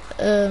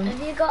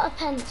 Have you got a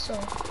pencil?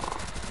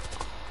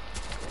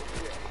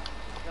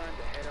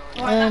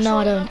 Right, no,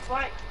 I don't.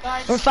 Right,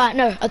 Guys, Or in fact,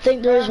 no, I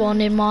think there is one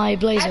in my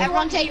blazer.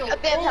 Everyone take a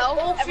bit of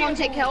health. Everyone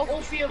take health.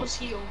 All three of us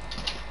heal.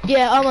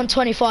 Yeah, I'm on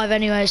 25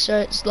 anyway, so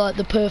it's like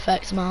the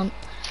perfect amount.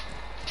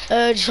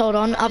 Just hold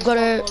on, I've got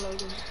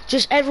to...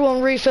 Just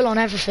everyone refill on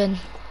everything.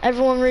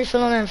 Everyone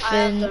refill on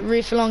everything.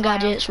 Refill on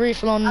gadgets,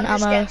 refill on I'm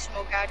just ammo. getting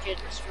small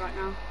gadgets right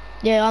now.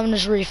 Yeah, I'm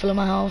just refilling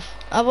my health.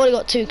 I've already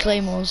got 2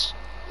 claymores.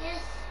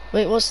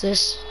 Wait, what's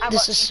this?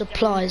 This is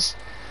supplies.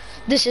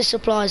 This is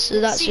supplies,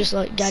 so that's just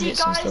like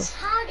gadgets and stuff.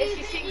 If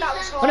you think that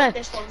was Oh hard, no,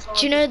 this one's hard.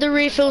 do you know the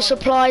refill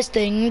supplies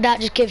thing? That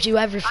just gives you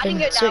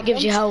everything, so it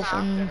gives you health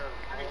and...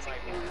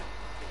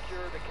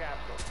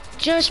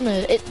 Do you know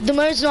something? The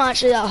mode's not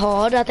actually that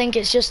hard. I think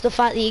it's just the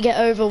fact that you get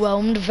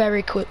overwhelmed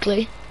very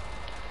quickly.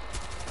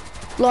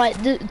 Like,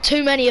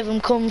 too many of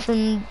them come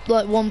from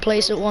like one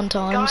place at one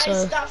time, Guys,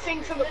 so... that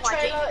thing from the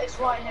trailer is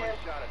right here.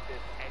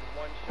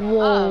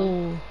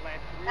 Whoa.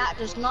 That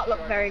does not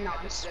look very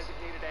nice.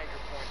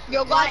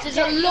 Yo guys, there's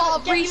a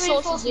lot of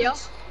resources here.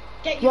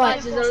 Get your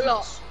Right. There's a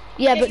lot.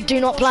 Yeah, but do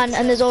not plant,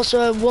 and there's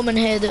also a woman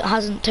here that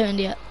hasn't turned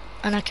yet,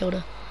 and I killed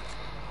her.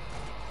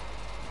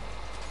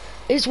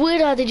 It's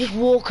weird how they just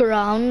walk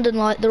around and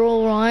like they're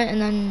all right,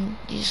 and then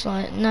you're just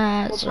like,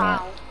 nah, it's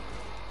alright.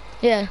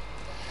 Yeah.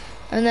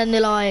 And then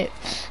they're like,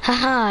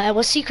 haha, I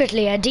was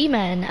secretly a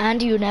demon,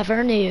 and you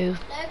never knew.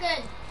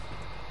 Logan.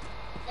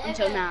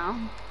 Until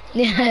now.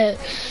 Yeah.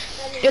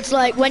 It's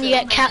like when you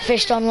get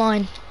catfished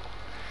online.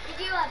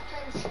 Did you have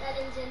 10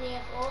 settings in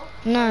here for?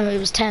 No, it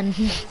was 10.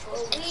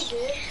 Well, we do.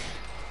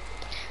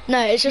 No,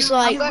 it's just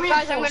like...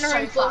 Guys, I'm gonna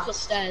reinforce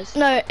upstairs.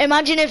 No,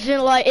 imagine if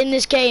like in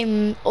this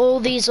game, all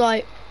these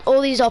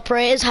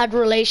operators had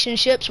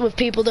relationships with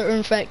people that were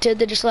infected.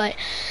 They're just like,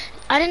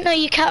 I didn't know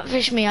you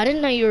catfished me. I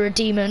didn't know you were a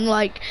demon.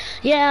 Like,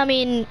 yeah, I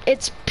mean,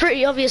 it's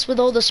pretty obvious with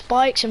all the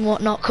spikes and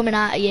whatnot coming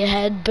out of your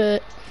head,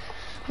 but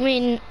I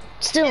mean,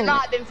 still. It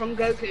might have been from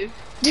Goku.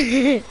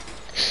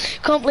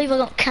 Can't believe I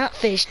got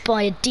catfished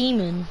by a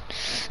demon.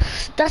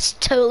 That's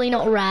totally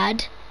not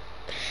rad.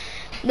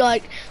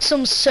 Like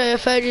some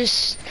surfer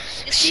just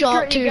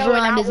sharp tooth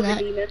around his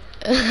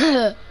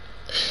neck.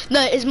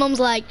 No, his mum's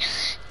like,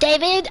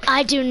 David,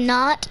 I do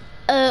not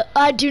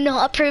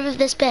approve of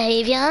this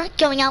behavior.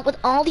 Going out with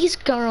all these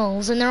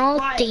girls, and they're all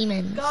Right,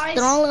 demons. guys.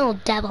 They're all little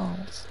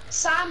devils.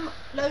 Sam,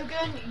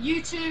 Logan,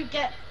 you two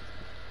get...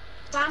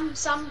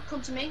 Sam,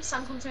 come to me.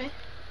 Sam, come to me.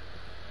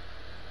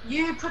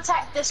 You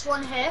protect this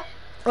one here.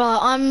 Right,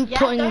 I'm Yeah,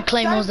 putting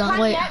claymores down.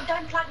 Wait,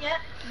 Don't plant yet.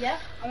 Yeah.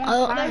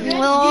 Well,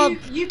 Logan,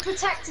 you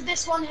protect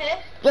this one here.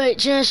 wait,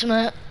 do you know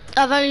something?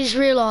 I've only just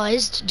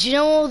realised. Do you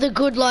know all the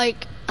good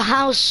like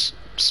house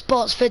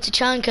spots for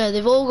Tachanka?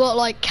 They've all got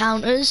like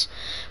counters.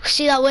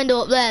 See that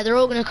window up there? They're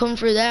all gonna come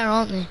through there,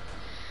 aren't they?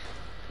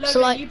 Logan, So,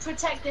 like, you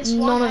protect this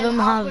none one of and them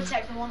I'll have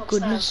protect the one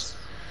upstairs. goodness.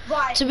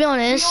 Right. To be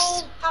honest, we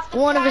all have to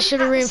one of plan us should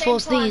have at the same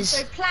reinforced time. these.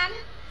 So plan.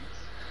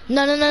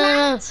 No.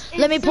 Plant in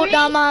Let me put 3.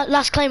 down my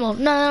last claymore.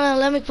 No.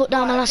 Let me put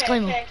down my last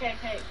claymore.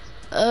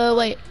 Okay.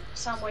 Wait.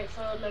 Sam, wait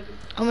for Logan.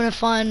 I'm gonna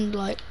find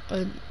like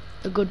a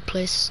good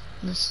place.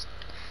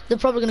 They're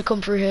probably gonna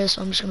come through here,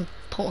 so I'm just gonna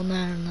put one there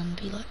and then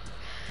be like,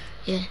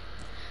 yeah.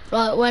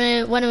 Right.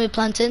 When are we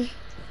planting?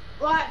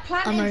 Right.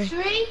 Plan I'm in ready.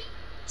 3,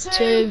 2,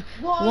 2,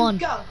 1.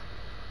 go.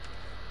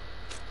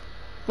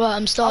 Right.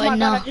 I'm Oh starting my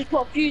now. god, I just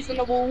put a fuse on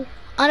the wall.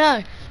 I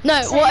know.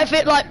 No. What if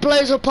it like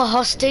blows up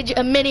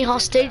a mini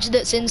hostage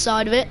that's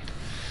inside of it?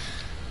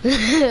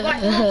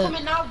 Right, we're all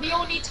coming now. We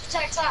all need to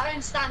protect our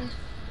own stand.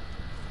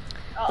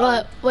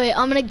 Right, wait,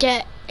 I'm gonna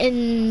get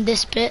in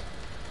this bit.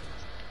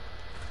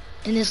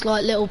 In this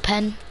like little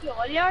pen. Yo,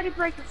 are you already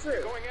breaking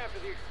through? Going after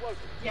the explosive.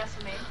 Yes,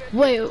 I mean.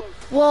 Wait,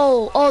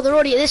 whoa, oh, they're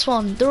already at this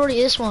one. They're already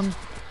at this one.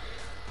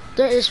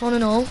 They're at this one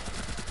and all.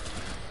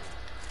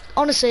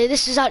 Honestly,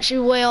 this is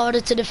actually way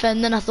harder to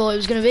defend than I thought it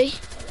was gonna be.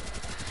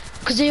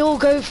 Because they all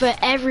go for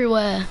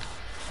everywhere.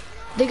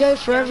 They go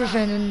for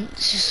everything and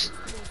it's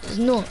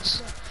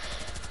nuts.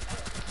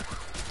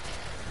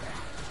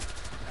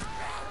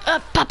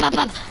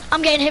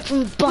 I'm getting hit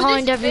from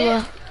behind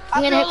everywhere. I'm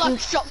I getting feel hit like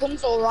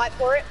shotgun's alright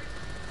for it.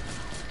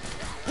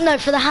 from... No,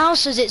 for the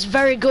houses it's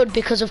very good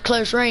because of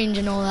close range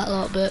and all that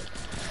lot, but...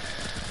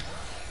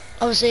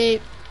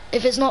 Obviously,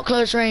 if it's not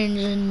close range,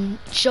 and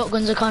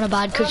shotguns are kind of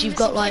bad because you've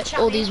got like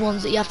all these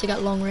ones that you have to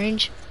get long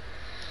range.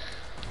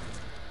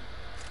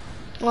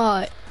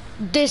 Right,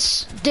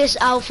 this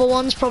alpha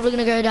one's probably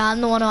gonna go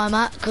down, the one I'm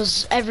at,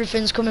 because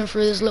everything's coming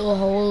through this little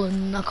hole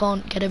and I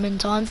can't get him in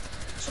time.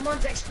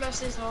 Someone's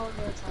explosives are on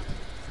the attack.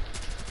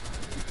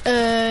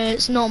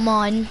 It's not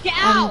mine. Get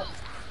out!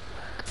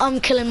 I'm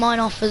killing mine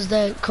off as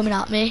they're coming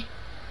at me.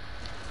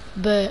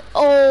 But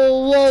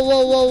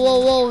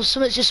whoa!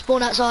 Something's just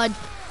spawned outside.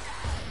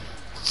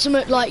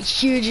 Something like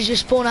huge has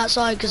just spawned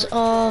outside because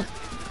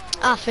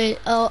alpha.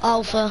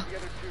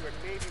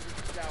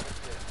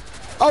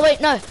 Oh wait,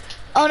 no.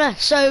 Oh no.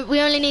 So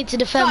we only need to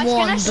defend Guys,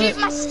 one. can I shoot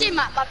But my stim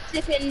at my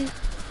flipping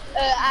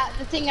at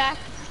the thing I have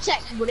to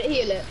protect? Would it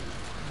heal it?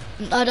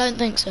 I don't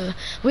think so.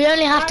 We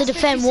only have to Guys,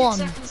 defend 56 one.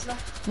 seconds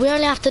left. We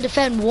only have to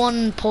defend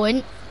 1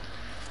 point.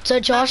 So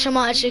Josh, I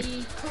might actually.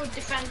 We could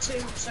defend 2,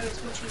 so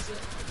it's much easier.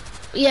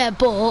 Yeah,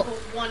 but Or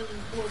one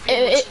will be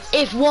much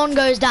if easier. one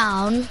goes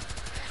down,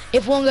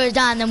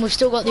 then we've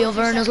still got the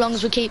other, and as long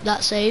as we keep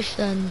that safe,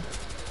 then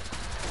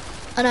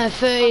I know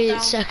 30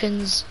 down.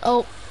 seconds.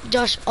 Oh,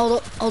 Josh,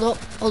 hold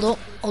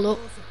up.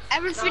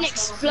 Everything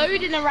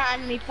exploding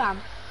around me, fam.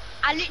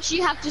 I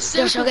literally have to Josh,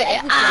 circle I'll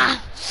get you.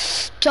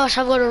 everything. Josh,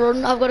 I've got to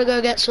run. I've got to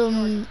go get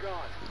some.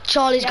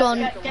 Charlie's Yeah, gone.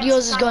 get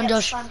Yours is Sam, gone, get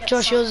Josh. Sam, get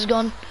Josh, Sam. yours is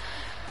gone.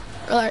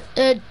 Right,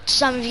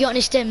 Sam, have you got any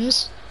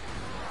stims?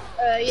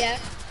 Yeah.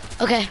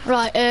 Okay,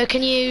 right.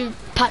 Can you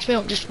patch me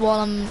up just while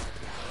I'm?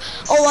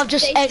 Oh, I've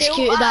just Stay still,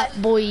 executed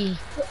that boy.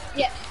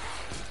 Yeah.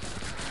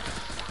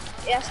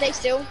 Yeah, stay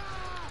still.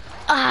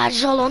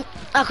 Just hold on.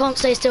 I can't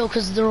stay still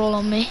because they're all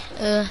on me.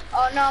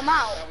 Oh no, I'm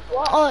out.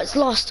 What? Oh, it's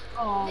lost.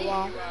 Oh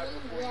wow.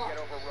 Before you get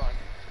overrun.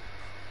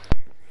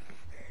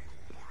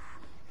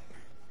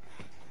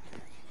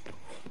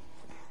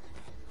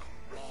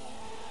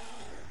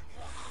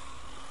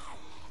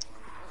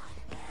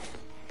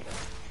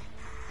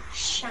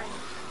 Shame.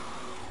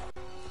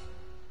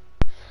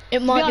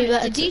 It might be To be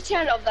honest, better. the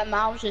detail of the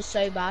mouse is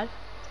so bad.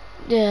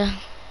 Yeah,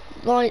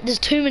 like there's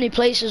too many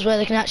places where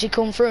they can actually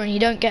come through, and you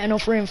don't get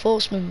enough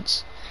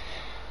reinforcements.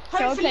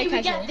 Hopefully we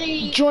play get casual. Do the.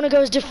 you want to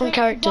go as different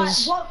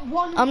characters?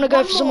 One, I'm gonna go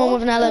one for someone more,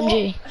 with an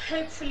LMG. or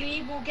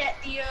hopefully we'll get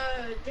the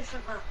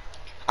different map.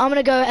 I'm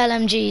gonna go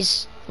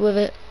LMGs with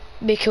it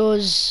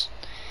because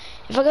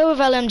if I go with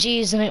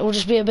LMGs, then it will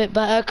just be a bit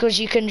better because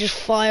you can just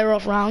fire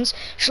off rounds.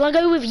 Shall I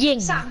go with Ying?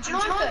 Sam, do you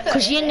want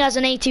Because Ying has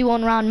an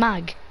 81 round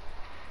mag.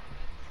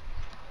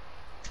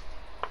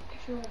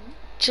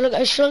 Shall I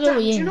go Sam, with do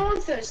you Ying? know on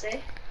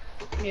Thursday?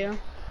 Yeah.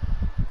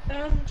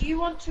 Do you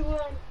want to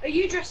are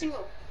you dressing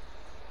up?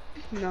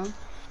 No.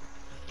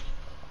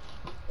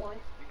 Why?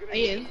 You're gonna Are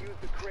need you? to use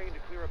the crane to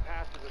clear a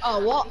path to the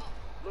Oh what?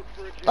 Look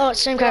for a Oh,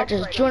 it's same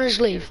characters. Do you want to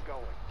just leave? going.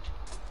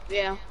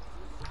 Yeah.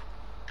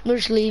 We'll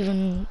just leave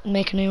and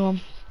make a new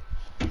one.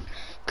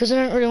 Because I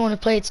don't really want to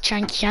play to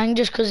Chang Chang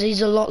just because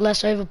he's a lot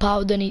less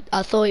overpowered than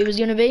I thought he was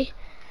going to be.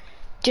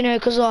 Do you know,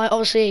 because like,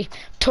 obviously,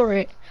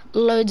 turret,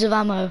 loads of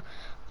ammo,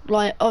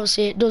 like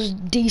obviously it does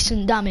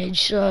decent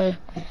damage, so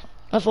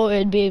I thought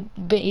it'd be a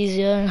bit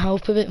easier and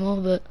help a bit more,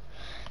 but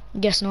I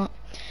guess not.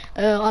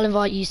 I'll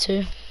invite you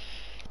two.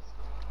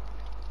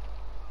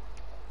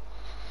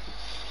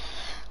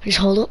 Just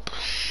hold up.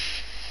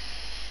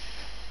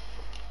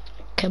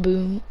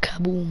 Kaboom,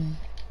 kaboom.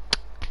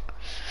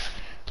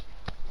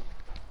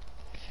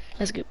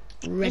 Let's get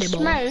ready, The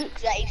boy. smoke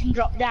that you can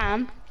drop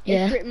down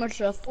Yeah. is pretty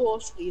much a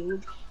force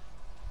field.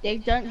 They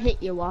don't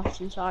hit you whilst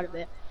inside of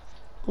it.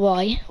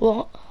 Why?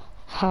 What?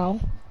 How?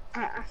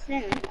 I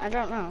think, I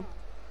don't know.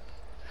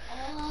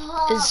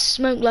 Is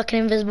smoke like an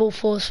invisible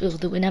force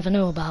field that we never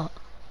know about?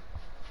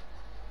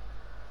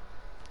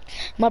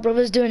 My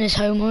brother's doing his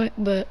homework,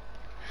 but...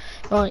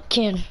 Right,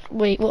 Kian,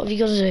 wait, what have you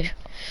got to do?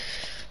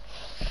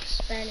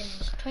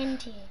 Spellings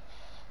 20.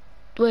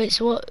 Wait,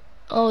 so what?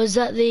 Oh, is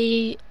that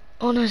the...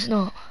 Oh, no, it's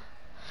not.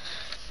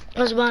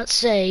 I was about to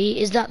say,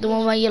 is that the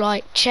one where you,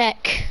 like,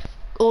 check,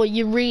 or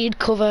you read,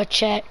 cover,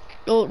 check,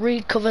 or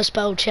read, cover,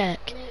 spell,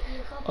 check,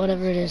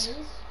 whatever it is.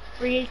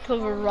 Read,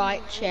 cover,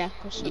 right, check,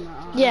 or something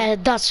like that. Yeah,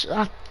 that's...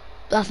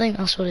 I think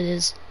that's what it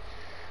is.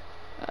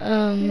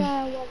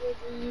 I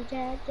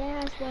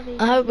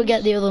hope we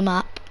get the other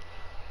map.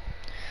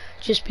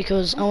 Just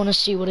because I want to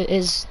see what it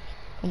is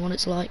and what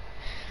it's like.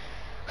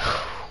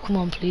 Come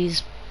on,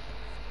 please.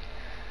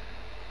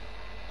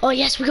 Oh,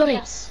 yes, we got it.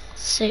 Yes.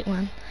 Sick,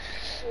 man.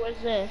 What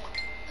is this?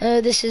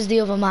 This is the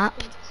other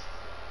map.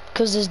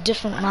 Because there's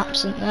different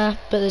maps in there,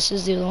 but this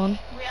is the other one.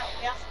 We have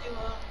to do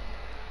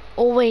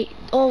Oh, wait.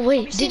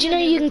 you seen Did you the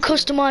know new you can recruit?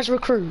 customize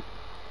recruit?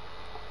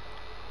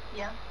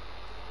 yeah.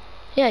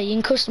 Yeah, you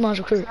can customize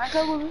recruit. Can I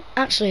go with it?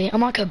 Actually, I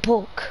might go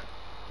book.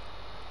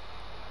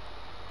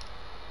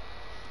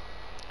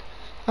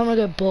 I'm gonna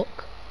go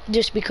book.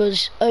 Just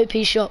because OP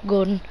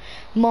shotgun,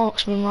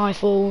 marksman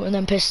rifle, and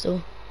then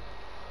pistol.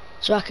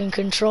 So I can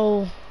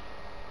control...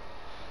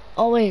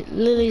 Oh wait,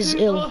 Lily's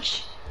ill.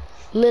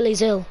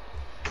 Lily's ill.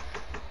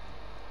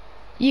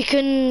 You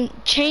can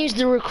change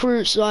the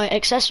recruits like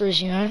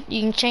accessories, you know.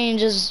 You can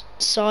change his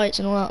sights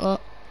and all that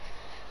lot.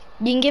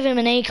 You can give him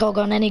an ACOG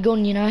on any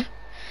gun, you know.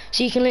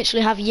 So you can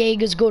literally have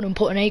Jaeger's gun and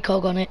put an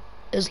ACOG on it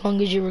as long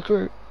as you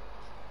recruit.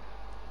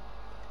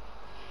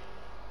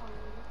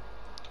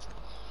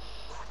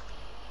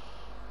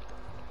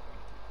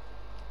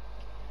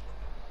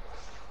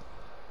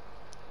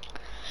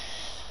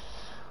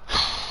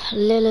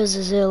 Lila's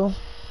is ill.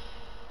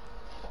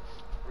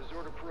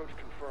 Resort approach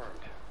confirmed.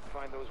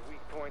 Find those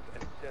weak points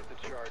and set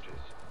the charges.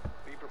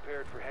 Be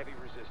prepared for heavy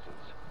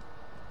resistance.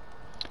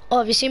 Oh,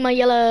 have you seen my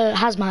yellow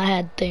hazmat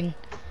head thing?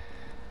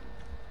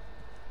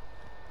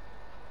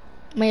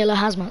 My yellow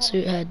hazmat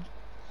suit head.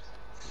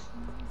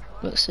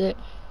 Looks sick.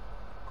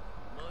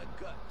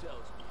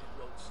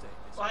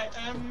 Right,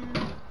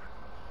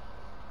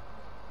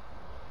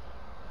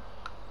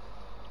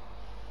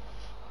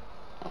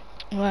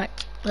 Right,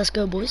 let's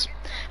go, boys.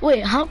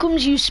 Wait, how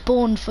comes you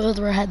spawned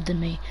further ahead than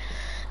me?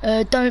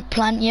 Don't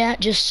plant yet,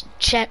 just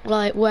check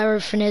like where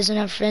everything is and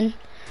everything.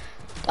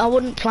 I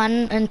wouldn't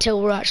plan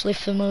until we're actually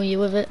familiar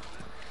with it.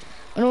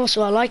 And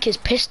also, I like his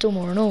pistol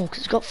more and all, because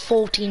it's got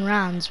 14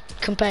 rounds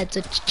compared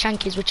to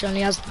Chanky's, which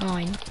only has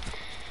 9.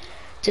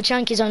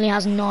 Tachanky's only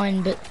has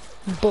 9, but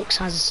Bucks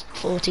has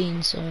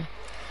 14, so...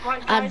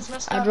 Right,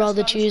 guys, I'd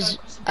rather choose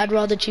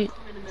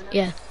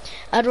yeah,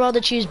 I'd rather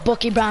choose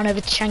Bucky Brown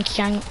over Tachanky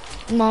Kang.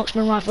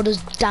 Marksman rifle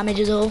does damage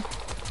as all.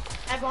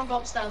 Everyone go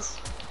upstairs.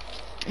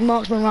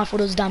 Marksman rifle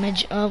does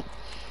damage. Oh,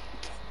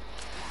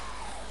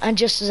 and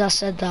just as I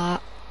said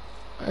that,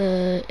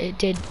 it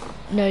did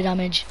no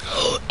damage.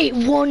 It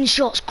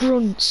one-shots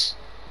grunts.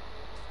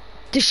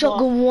 The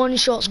shotgun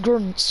one-shots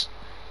grunts.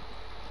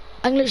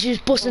 I can literally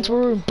just bust into a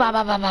room. Ba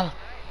ba ba ba.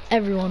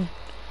 Everyone.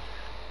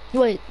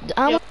 Wait,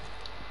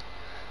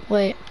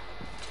 wait.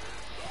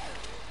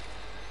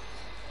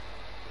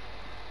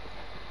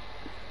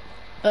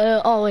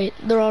 Oh wait,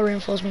 there are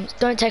reinforcements.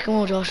 Don't take them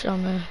all, Josh.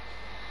 I'm gonna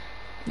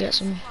get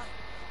some.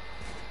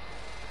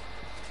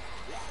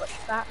 What's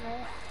that,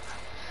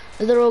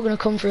 mate? They're all gonna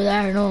come through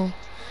there and all.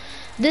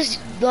 This,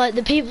 like,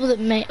 the people that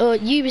make,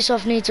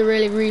 Ubisoft need to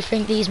really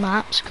rethink these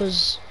maps,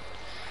 because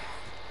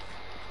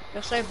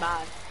You're so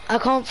bad. I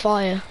can't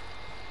fire.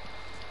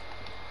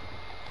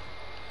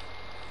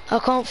 I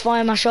can't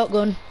fire my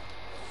shotgun.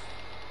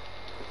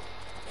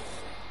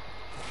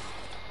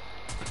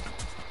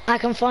 I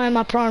can fire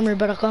my primary,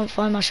 but I can't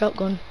fire my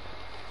shotgun.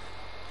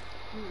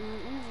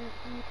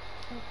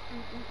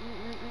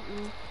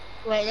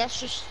 Wait, let's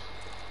just...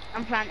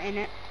 I'm planting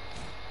it.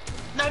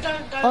 No,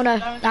 don't. Oh no,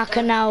 don't, I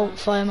can don't, now don't.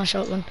 fire my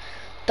shotgun.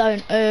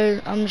 Don't,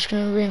 I'm just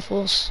gonna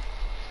reinforce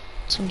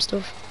some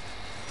stuff.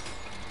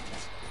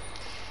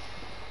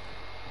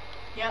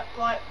 Yep,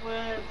 right,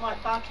 we're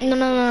right back.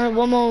 No,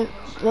 one more,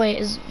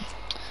 wait,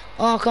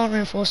 oh, I can't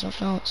reinforce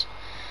nothing else.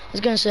 I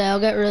was gonna say, I'll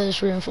get rid of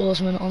this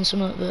reinforcement on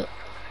something, but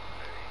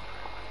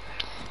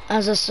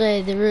as I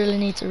say, they really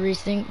need to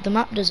rethink the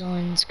map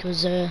designs,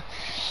 because,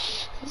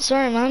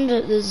 sorry man,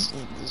 but there's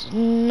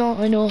not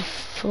enough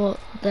for what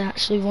they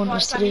actually want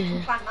us to do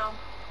here.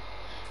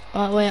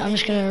 Right, wait, I'm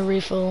just gonna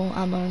refill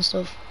ammo and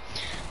stuff.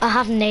 I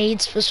have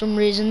nades for some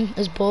reason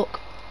as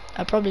Buck.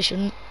 I probably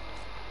shouldn't.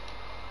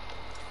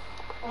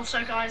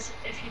 Also, guys,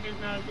 if you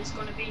didn't know, there's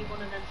gonna be one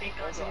of them big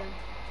guys again.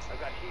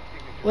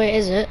 Wait,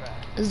 is it?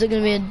 Is there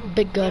gonna be a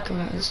big guy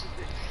coming at us?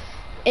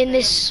 In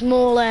this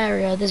small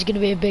area, there's gonna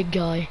be a big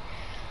guy.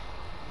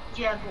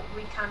 Yeah, but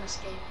we can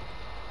escape.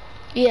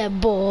 Yeah,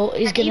 but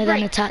he's gonna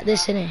then attack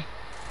this, isn't he?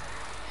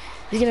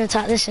 He's gonna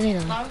attack this, isn't he,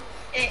 then? No,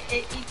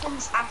 he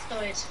comes after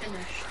it's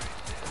finished.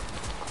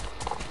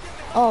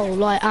 Oh,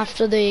 like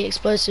after the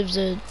explosives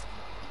are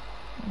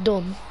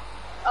done?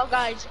 Oh,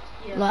 guys.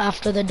 Yeah. Like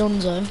after they're done,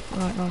 though?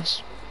 Right,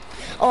 nice.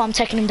 Oh, I'm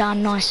taking him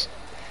down, nice.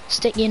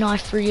 Stick your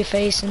knife through your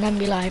face and then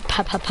be like,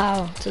 pow pow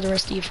pow to the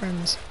rest of your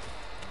friends.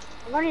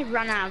 I've only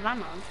run out of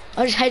ammo.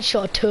 I just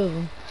headshot 2 of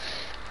them.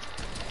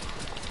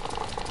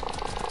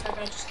 That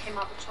guy just came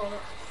out the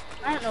toilet.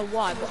 I don't know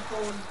why, but...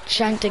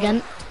 Shanked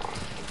again.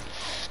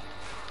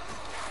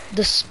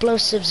 The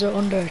explosives are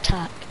under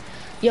attack.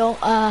 Yo,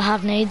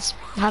 have nades.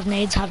 Have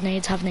nades. Pop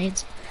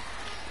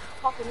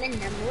them in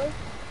them, boy.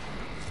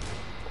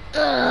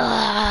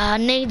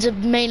 Nades are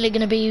mainly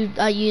going to be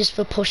used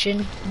for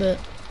pushing, but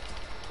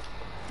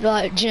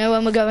like, do you know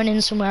when we're going in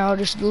somewhere, I'll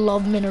just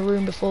lob them in a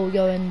room before we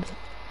go in.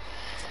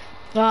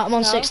 Right, I'm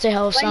on 60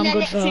 health, so I'm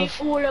good for health.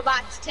 When they're all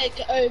about to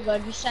take it over,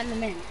 you send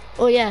them in.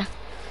 Oh yeah,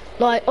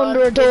 like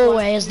under a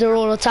doorway as they're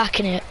all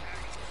attacking it.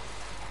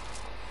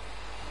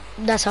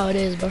 That's how it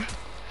is, bro.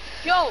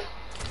 Yo!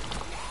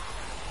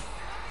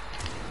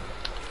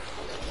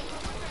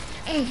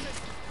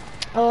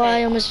 Oh,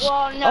 I almost.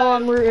 Well, no, oh,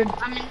 I'm rooted.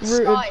 I'm in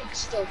rooted. spike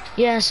still.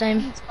 Yeah,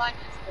 same. Spike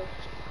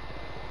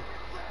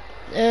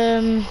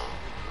still.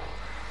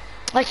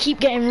 I keep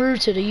getting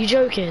rooted. Are you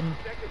joking?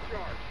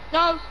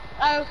 No,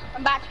 oh,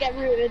 I'm about to get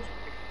rooted.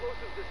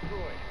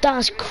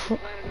 That's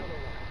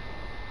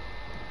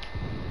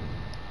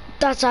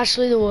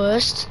actually the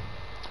worst.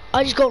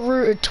 I just got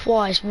rooted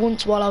twice.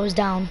 Once while I was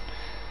down.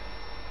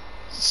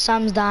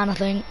 Sam's down, I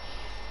think.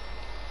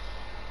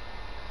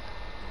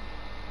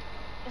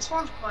 This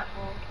one's quite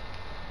hard.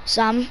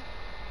 Sam,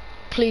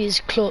 please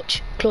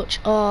clutch.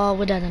 Oh,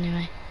 we're dead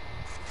anyway.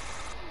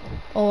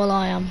 Oh, well,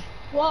 I am.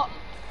 What?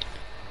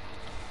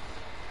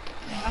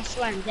 I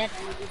swear I'm dead.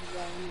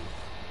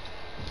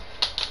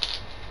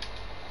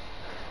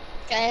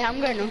 Okay, I'm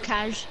going on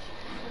cash.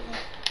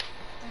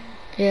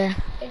 Yeah.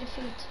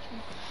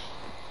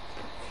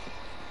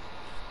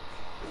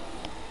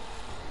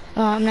 Alright,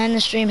 I'm gonna end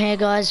the stream here,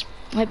 guys.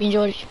 Hope you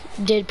enjoyed it. If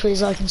you did,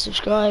 please like and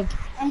subscribe.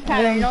 I'm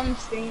carrying on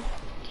stream.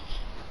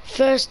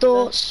 First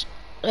thoughts,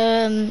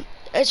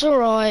 it's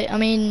alright. I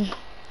mean,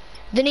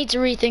 they need to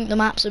rethink the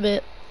maps a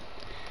bit.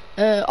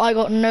 I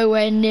got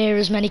nowhere near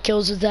as many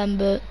kills as them,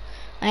 but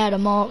I had a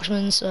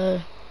marksman,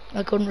 so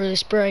I couldn't really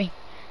spray.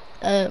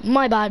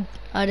 My bad,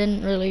 I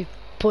didn't really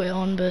put it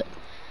on, but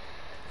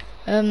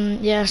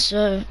yeah,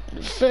 so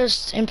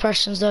first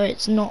impressions though,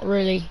 it's not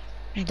really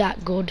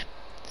that good.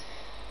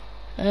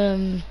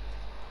 Well,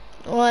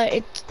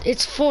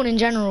 it's fun in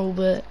general,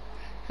 but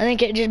I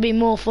think it'd just be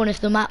more fun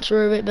if the maps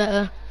were a bit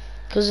better,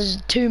 because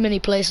there's too many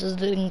places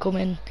that can come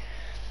in,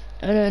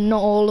 and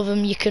not all of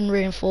them you can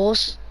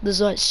reinforce. There's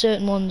like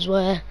certain ones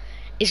where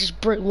it's just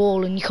brick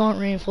wall and you can't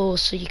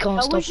reinforce, so you can't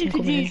I stop wish you them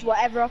could coming use in.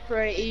 whatever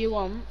operator you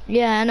want.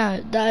 Yeah, I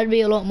know, that'd be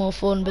a lot more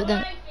fun, but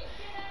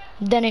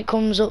then it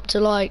comes up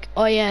to like,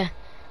 oh yeah,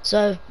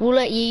 so we'll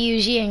let you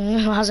use Ying,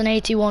 who has an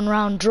 81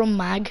 round drum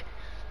mag,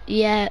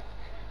 yeah,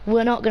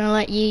 we're not going to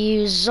let you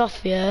use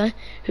Zofia,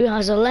 who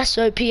has a less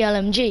OP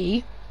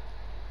LMG.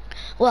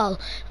 Well,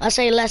 I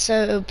say less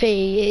OP,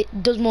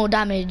 it does more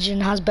damage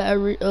and has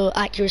better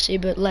accuracy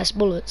but less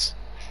bullets.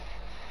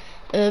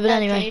 But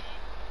anyway,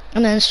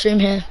 and then stream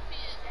here.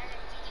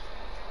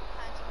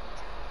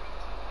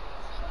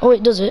 Oh,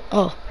 it does it?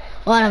 Oh,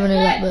 well, I never knew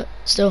that, but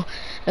still.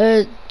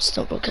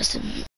 Stop broadcasting.